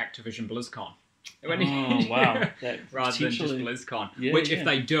make it Activision BlizzCon. Oh, wow. Rather than just BlizzCon. Which, if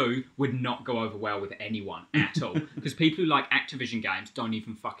they do, would not go over well with anyone at all. Because people who like Activision games don't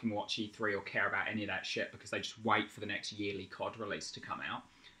even fucking watch E3 or care about any of that shit because they just wait for the next yearly COD release to come out.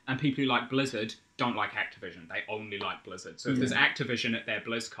 And people who like Blizzard don't like Activision. They only like Blizzard. So if there's Activision at their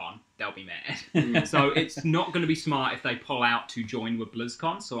BlizzCon, they'll be mad. So it's not going to be smart if they pull out to join with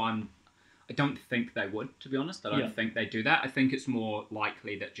BlizzCon. So I don't think they would, to be honest. I don't think they do that. I think it's more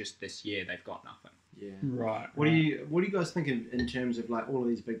likely that just this year they've got nothing. Yeah. Right. What do you guys think in terms of like all of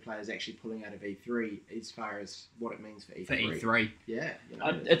these big players actually pulling out of E3 as far as what it means for E3? For E3. Yeah.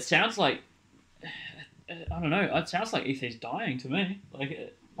 It sounds like I don't know. It sounds like E3's dying to me.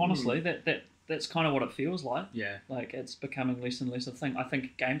 Like honestly, that's kind of what it feels like. Yeah. Like it's becoming less and less a thing. I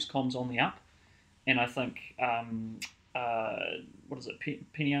think Gamescom's on the up, and I think what is it?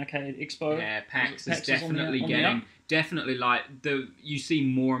 Penny Arcade Expo. Yeah, PAX is definitely definitely like you see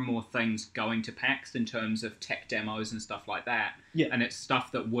more and more things going to PAX in terms of tech demos and stuff like that. Yeah. And it's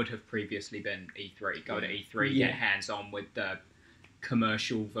stuff that would have previously been E3. Go to E3, get hands on with the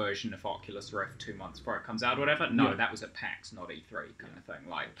commercial version of Oculus Rift 2 months before it comes out or whatever. No, that was at PAX, not E3 kind of thing.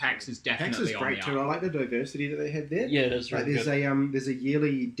 Like PAX is definitely PAX is great too. I like the diversity that they have there. Yeah, it is really good. There's a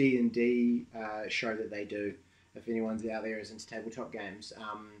yearly D&D show that they do. If anyone's out there is into tabletop games,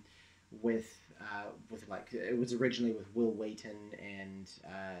 with like it was originally with Will Wheaton and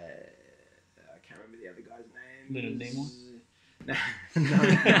I can't remember the other guy's name. Leonard Nimoy. no.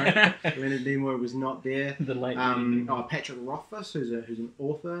 Leonard Nimoy was not there. The late Patrick Rothfuss, who's an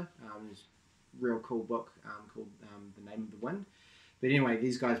author. There's a real cool book called The Name of the Wind. But anyway,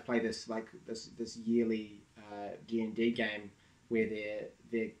 these guys play this yearly D&D game where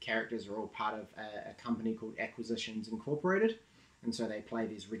their characters are all part of a company called Acquisitions Incorporated, and so they play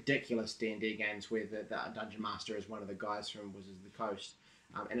these ridiculous D&D games where the dungeon master is one of the guys from Wizards of the Coast,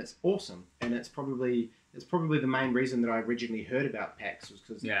 and it's awesome. And it's probably the main reason that I originally heard about PAX was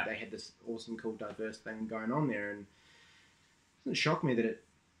because they had this awesome, cool, diverse thing going on there, and it doesn't shock me that it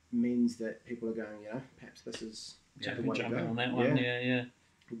means that people are going, perhaps this is the way to go. On that one, yeah.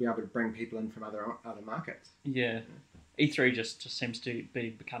 We'll be able to bring people in from other markets. Yeah. E3 just seems to be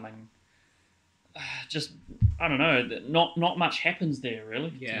becoming I don't know, not much happens there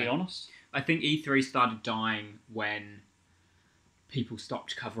really, to be honest. I think E3 started dying when people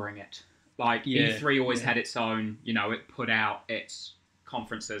stopped covering it. Like E3 always had its own, it put out its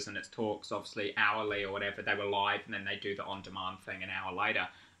conferences and its talks obviously hourly or whatever. They were live and then they do the on-demand thing an hour later.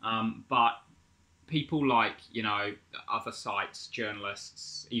 But people like, other sites,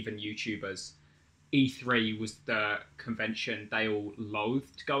 journalists, even YouTubers, E3 was the convention they all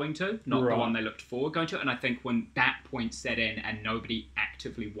loathed going to, not the one they looked forward going to. And I think when that point set in and nobody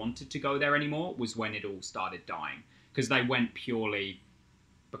actively wanted to go there anymore was when it all started dying. Because they went purely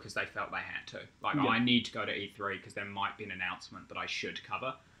because they felt they had to. Like, I need to go to E3 because there might be an announcement that I should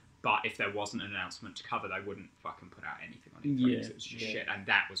cover. But if there wasn't an announcement to cover, they wouldn't fucking put out anything on E3 because it was just shit. And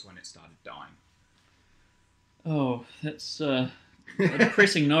that was when it started dying. Oh, that's a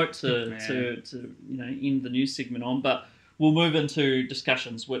depressing note to end the news segment on. But we'll move into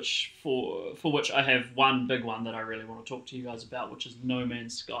discussions, which for which I have one big one that I really want to talk to you guys about, which is No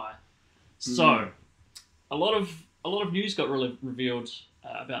Man's Sky. So, a lot of news got revealed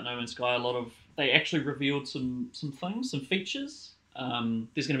about No Man's Sky. They actually revealed some things, some features.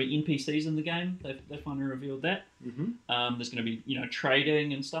 There's going to be NPCs in the game. They finally revealed that. Mm-hmm. There's going to be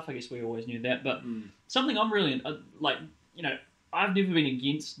trading and stuff. I guess we always knew that, but something I'm really I've never been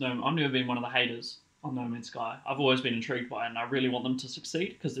against I've never been one of the haters on No Man's Sky. I've always been intrigued by it, and I really want them to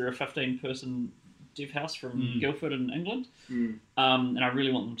succeed because they're a 15-person dev house from Guildford in England, and I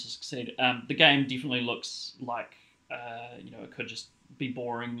really want them to succeed. The game definitely looks like it could just be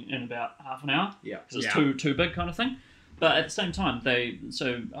boring in about half an hour. Because it's too big kind of thing. But at the same time,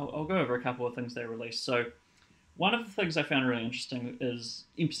 I'll go over a couple of things they released. So one of the things I found really interesting is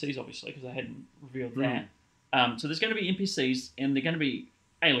NPCs, obviously, because I hadn't revealed that. So there's going to be NPCs, and they're going to be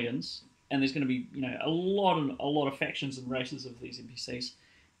aliens, and there's going to be a lot of factions and races of these NPCs,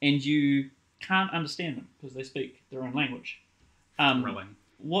 and you can't understand them because they speak their own language.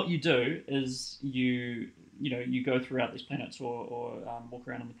 What you do is you go throughout these planets or walk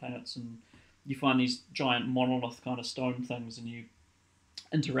around on the planets, and you find these giant monolith kind of stone things, and you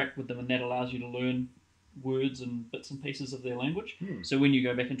interact with them, and that allows you to learn words and bits and pieces of their language. So when you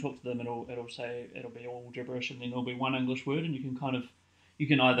go back and talk to them, it'll be all gibberish, and then there'll be one English word, and you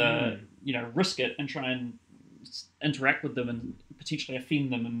can either risk it and try and interact with them and potentially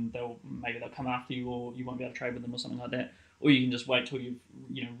offend them, and they'll come after you, or you won't be able to trade with them or something like that. Or you can just wait till you've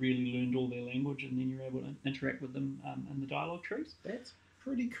really learned all their language, and then you're able to interact with them in the dialogue trees. That's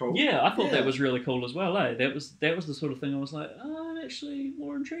pretty cool. Yeah, I thought that was really cool as well. That was the sort of thing I was like, I'm actually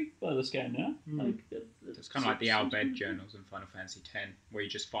more intrigued by this game now. It's kind of like the Al Bhed journals in Final Fantasy X, where you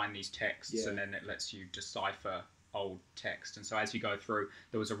just find these texts and then it lets you decipher old text. And so as you go through,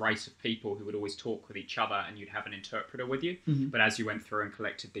 there was a race of people who would always talk with each other, and you'd have an interpreter with you. But as you went through and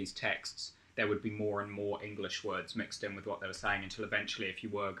collected these texts, there would be more and more English words mixed in with what they were saying, until eventually, if you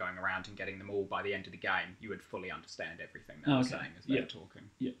were going around and getting them all by the end of the game, you would fully understand everything they were saying as they were talking.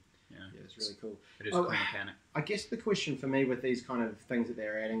 Yeah, it's really cool. It is a cool mechanic. I guess the question for me with these kind of things that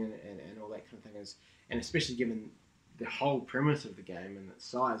they're adding and all that kind of thing is, and especially given the whole premise of the game and its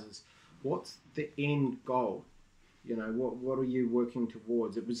size, is what's the end goal? What are you working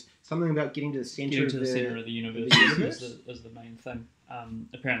towards? It was something about getting to the center of the universe is the main thing.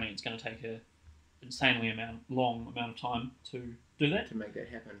 Apparently, it's going to take an insanely long amount of time to do that. To make that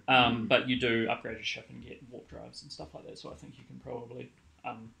happen. But you do upgrade your ship and get warp drives and stuff like that, so I think you can probably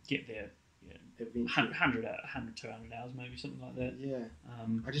get there 100, 200 hours, maybe, something like that.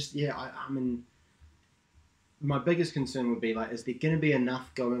 Yeah. I mean, my biggest concern would be, is there going to be enough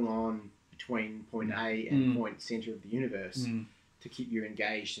going on between point A and point center of the universe to keep you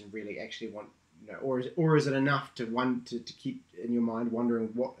engaged and really actually want, or is it enough to keep in your mind wondering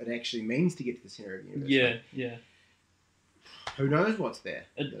what it actually means to get to the center of the universe? Who knows what's there?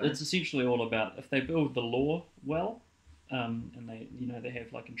 It's essentially all about, if they build the lore well, and they have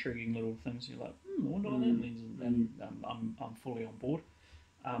intriguing little things, you're like, I wonder what that means, and I'm fully on board.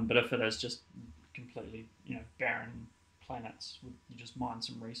 But if it is just completely, barren planets, you just mine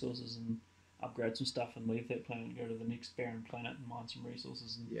some resources and upgrade some stuff and leave that planet and go to the next barren planet and mine some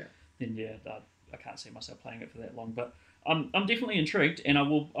resources, and then I can't see myself playing it for that long. But I'm definitely intrigued, and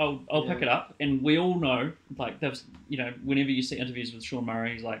I'll pick it up. And we all know, like, there's, whenever you see interviews with Sean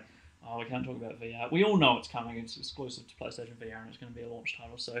Murray, he's like, oh, we can't talk about VR. We all know it's coming. It's exclusive to PlayStation VR, and it's going to be a launch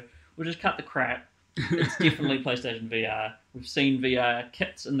title. So we'll just cut the crap. It's definitely PlayStation VR. We've seen VR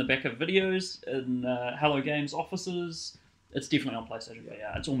kits in the back of videos in Hello Games offices. It's definitely on PlayStation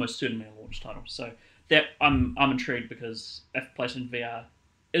VR. It's almost certainly a launch title. So that I'm intrigued, because if PlayStation VR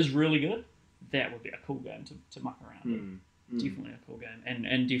is really good, that would be a cool game to muck around with. Definitely a cool game,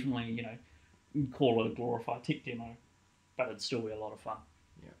 and definitely call it a glorified tech demo, but it'd still be a lot of fun.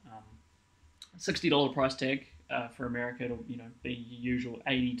 $60 price tag for America. It'll be your usual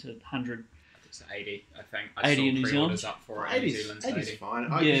 80 to 100. It's 80, I think. 80 in New pre-orders Zealand? up for it. 80's fine.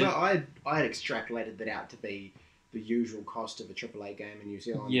 I had extrapolated that out to be the usual cost of a AAA game in New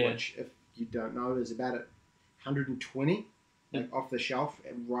Zealand, which, if you don't know, is about 120 off the shelf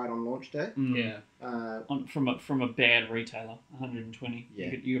right on launch day. From a bad retailer, 120.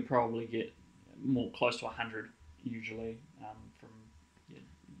 You could probably get more close to 100 usually from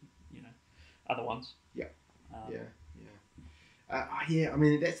other ones. I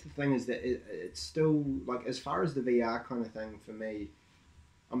mean, that's the thing, is that it's still, like, as far as the VR kind of thing, for me,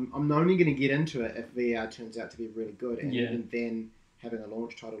 I'm only going to get into it if VR turns out to be really good, and even then, having a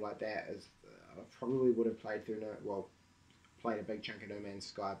launch title like that is, I probably would have played a big chunk of No Man's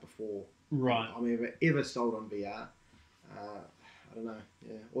Sky before I'm ever sold on VR. I don't know.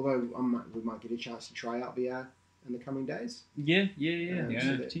 Although we might get a chance to try out VR in the coming days.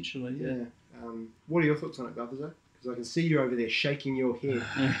 Potentially. What are your thoughts on it, Balthazar? Because I can see you over there shaking your head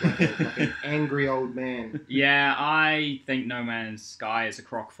like an angry old man. Yeah, I think No Man's Sky is a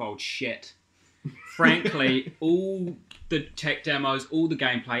crock-fold shit. Frankly, all the tech demos, all the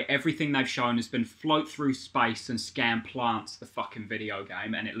gameplay, everything they've shown has been float through space and scan plants, the fucking video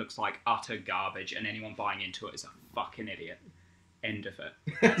game, and it looks like utter garbage, and anyone buying into it is a fucking idiot. End of it.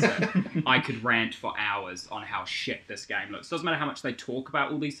 That's it. I could rant for hours on how shit this game looks. Doesn't matter how much they talk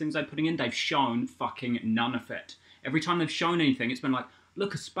about all these things they're putting in, they've shown fucking none of it. Every time they've shown anything, it's been like,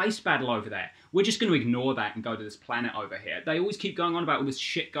 look, a space battle over there. We're just going to ignore that and go to this planet over here. They always keep going on about all this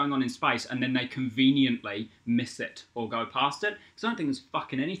shit going on in space, and then they conveniently miss it or go past it. Because I don't think there's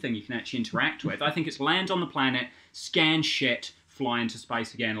fucking anything you can actually interact with. I think it's land on the planet, scan shit, fly into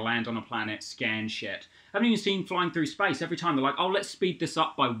space again, land on a planet, scan shit. I haven't even seen flying through space. Every time they're like, oh, let's speed this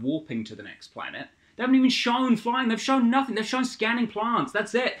up by warping to the next planet. They haven't even shown flying. They've shown nothing. They've shown scanning plants.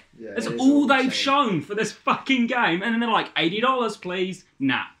 That's it. That's all they've shown for this fucking game. And then they're like, $80, please.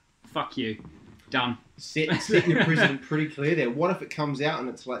 Nah. Fuck you. Done. Setting your precedent pretty clear there. What if it comes out and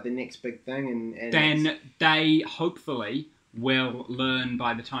it's like the next big thing? And then they hopefully will learn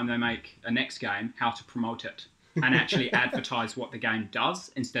by the time they make a next game how to promote it and actually advertise what the game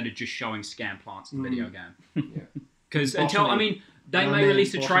does instead of just showing scan plants in the video game. Because they may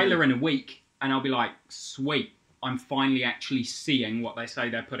release a trailer in a week and I'll be like, sweet, I'm finally actually seeing what they say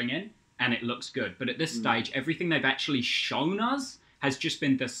they're putting in and it looks good. But at this stage, everything they've actually shown us has just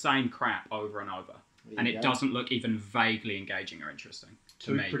been the same crap over and over. And it doesn't look even vaguely engaging or interesting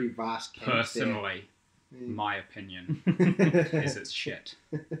to me. Pretty vast personally, my opinion is it's shit.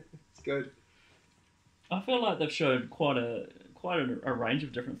 It's good. I feel like they've showed quite a range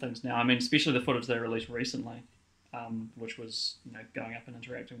of different things now. I mean, especially the footage they released recently, which was going up and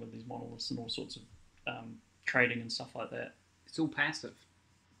interacting with these monoliths and all sorts of trading and stuff like that. It's all passive.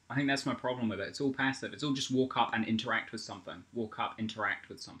 I think that's my problem with it. It's all passive. It's all just walk up and interact with something. Walk up, interact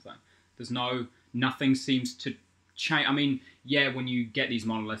with something. There's nothing seems to change. I mean, yeah, when you get these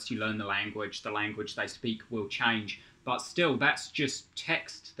monoliths, you learn the language. The language they speak will change. But still, that's just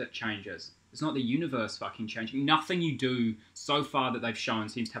text that changes. It's not the universe fucking changing. Nothing you do so far that they've shown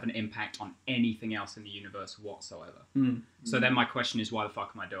seems to have an impact on anything else in the universe whatsoever. So then my question is, why the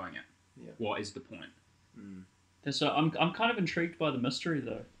fuck am I doing it? Yeah. What is the point? So I'm kind of intrigued by the mystery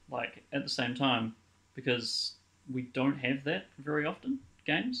though. Like at the same time, because we don't have that very often.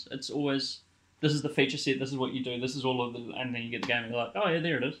 Games. It's always this is the feature set. This is what you do. This is all of the, and then you get the game and you're like, oh yeah,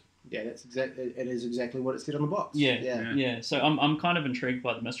 there it is. Yeah, that's exactly. It is exactly what it said on the box. Yeah. So I'm kind of intrigued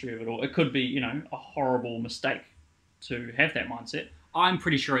by the mystery of it all. It could be a horrible mistake to have that mindset. I'm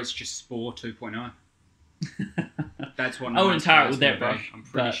pretty sure it's just Spore 2.0. That's what. I wouldn't tar it with that brush. I'm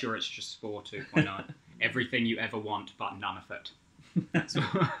pretty sure it's just Spore 2.0. Everything you ever want, but none of it. That's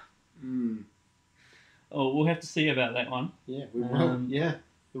what. Oh, we'll have to see about that one. Yeah, we will.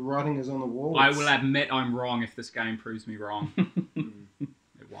 The writing is on the wall. I will admit I'm wrong if this game proves me wrong.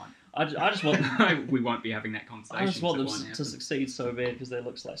 It won't. I just want We won't be having that conversation. I just want them so it won't to happen. succeed so bad because they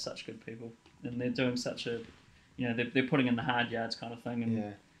look like such good people, and they're doing such a, they're putting in the hard yards kind of thing. And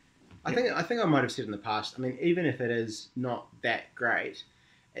Yeah. I think I might have said in the past. I mean, even if it is not that great,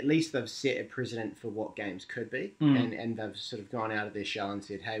 at least they've set a precedent for what games could be, and they've sort of gone out of their shell and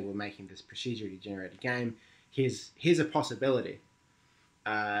said, "Hey, we're making this procedurally generated game. Here's a possibility."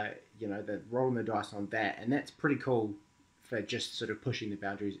 They're rolling the dice on that, and that's pretty cool for just sort of pushing the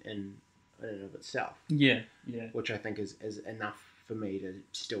boundaries in and of itself. Yeah. Which I think is enough for me to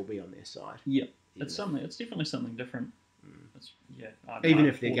still be on their side. Yeah, it's definitely something different. Even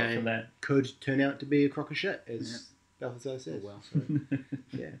if their game could turn out to be a crock of shit, as Balthazar says. Well. So,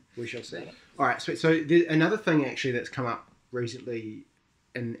 yeah, we shall see. All right, sweet. So another thing actually that's come up recently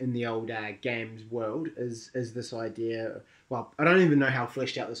in the old games world is this idea. Well, I don't even know how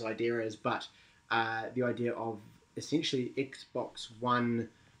fleshed out this idea is, but the idea of essentially Xbox One.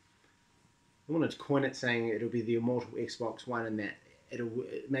 I wanted to coin it saying it'll be the immortal Xbox One, and that it'll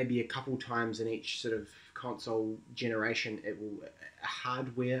maybe a couple times in each sort of console generation, a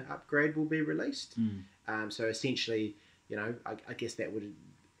hardware upgrade will be released. So essentially, I guess that would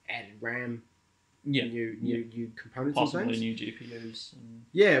add RAM, new components, possibly and things. new GPUs. And...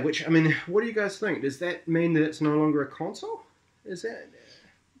 Yeah, which I mean, what do you guys think? Does that mean that it's no longer a console? Is that?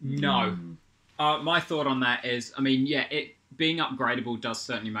 No. My thought on that is, I mean, it being upgradable does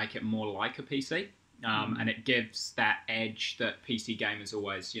certainly make it more like a PC. And it gives that edge that PC gamers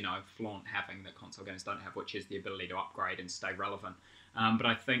always, flaunt having that console gamers don't have, which is the ability to upgrade and stay relevant. But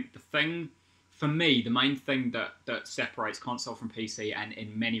I think the thing, for me, the main thing that separates console from PC and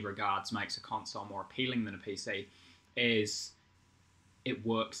in many regards makes a console more appealing than a PC is it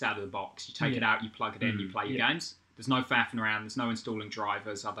works out of the box. You take it out, you plug it in, you play your games. There's no faffing around, there's no installing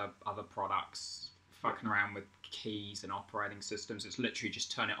drivers, other products, fucking around with keys and operating systems. It's literally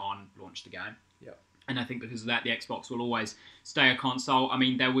just turn it on, launch the game. Yeah. And I think because of that, the Xbox will always stay a console. I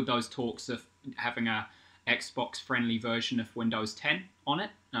mean, there were those talks of having a Xbox-friendly version of Windows 10 on it,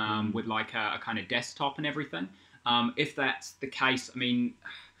 with like a kind of desktop and everything. If that's the case, I mean,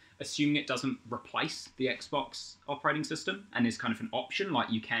 assuming it doesn't replace the Xbox operating system and is kind of an option, like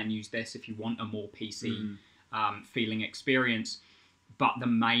you can use this if you want a more PC feeling experience, but the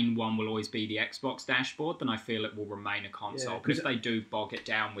main one will always be the Xbox dashboard, then I feel it will remain a console. But if they do bog it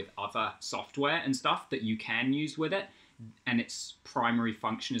down with other software and stuff that you can use with it, and its primary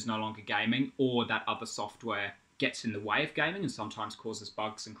function is no longer gaming, or that other software gets in the way of gaming and sometimes causes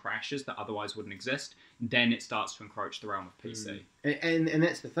bugs and crashes that otherwise wouldn't exist, then it starts to encroach the realm of PC. And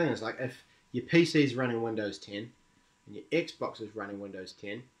that's the thing, is like if your PC is running Windows 10 and your Xbox is running Windows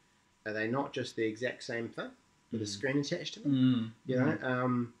 10, are they not just the exact same thing with a screen attached to them?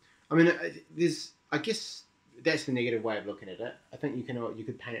 I mean, I guess that's the negative way of looking at it. I think you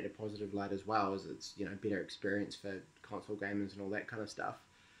could paint it in a positive light as well, as it's better experience for console gamers and all that kind of stuff.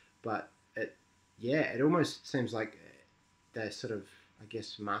 But it almost seems like they're sort of, I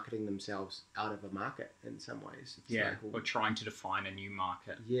guess, marketing themselves out of a market in some ways. It's like, or trying to define a new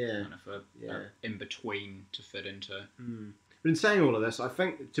market. Kind of a in between to fit into. But in saying all of this, I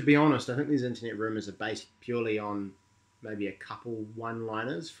think, to be honest, these internet rumours are based purely on maybe a couple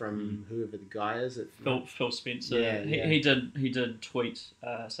one-liners from whoever the guy is. Phil Spencer. He did tweet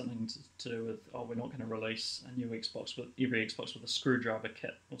something to do with, we're not going to release a new Xbox with every Xbox with a screwdriver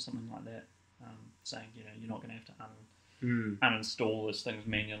kit or something like that, saying you're not going to have to uninstall those things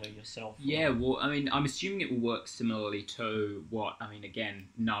manually yourself. Yeah, well, I mean, I'm assuming it will work similarly to what, I mean, again,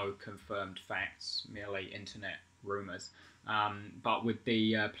 no confirmed facts, merely internet rumours. But with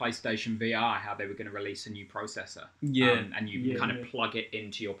the PlayStation VR, how they were going to release a new processor. And you kind of plug it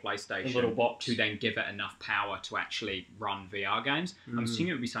into your PlayStation, a little box, to then give it enough power to actually run VR games. I'm assuming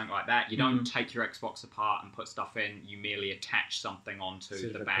it would be something like that. You don't take your Xbox apart and put stuff in, you merely attach something onto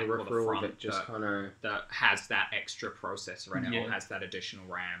sort the back or the front that has that extra processor in it, or has that additional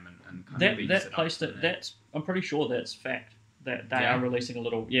RAM and kind of that PlayStation, that's, I'm pretty sure that's fact, that they are releasing a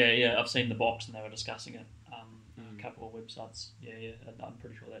little, I've seen the box and they were discussing it. A couple of websites, I'm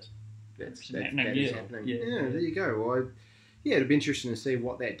pretty sure that's happening. Happening. There you go. Well, it'll be interesting to see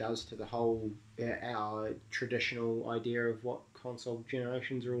what that does to the whole our traditional idea of what console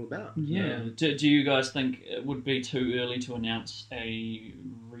generations are all about. Do you guys think it would be too early to announce a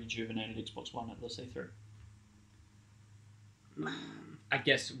rejuvenated Xbox One at this E3? I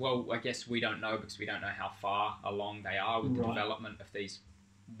guess we don't know, because we don't know how far along they are with the development of these,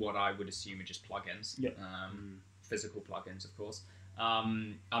 what I would assume are just plugins. Physical plugins, of course.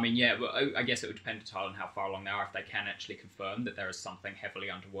 I mean, yeah, well, I guess it would depend entirely on how far along they are. If they can actually confirm that there is something heavily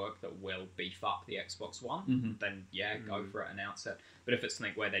under work that will beef up the Xbox One, then yeah, go for it, announce it. But if it's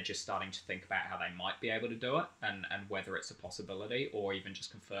something where they're just starting to think about how they might be able to do it and whether it's a possibility, or even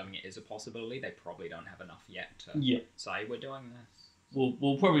just confirming it is a possibility, they probably don't have enough yet to say we're doing this.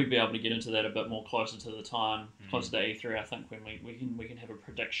 We'll probably be able to get into that a bit more closer to the time, closer to E3. I think when we can have a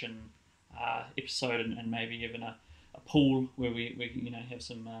prediction episode and maybe even a pool where we have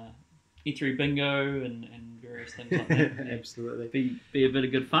some E3 bingo and various things like that. Absolutely. Be a bit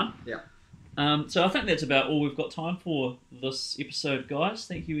of good fun. Yeah. So I think that's about all we've got time for this episode, guys.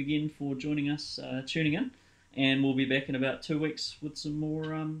 Thank you again for joining us, tuning in, and we'll be back in about 2 weeks with some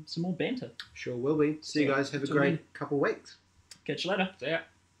more banter. Sure will be. See you guys. Have a great couple of weeks. Catch you later. See ya.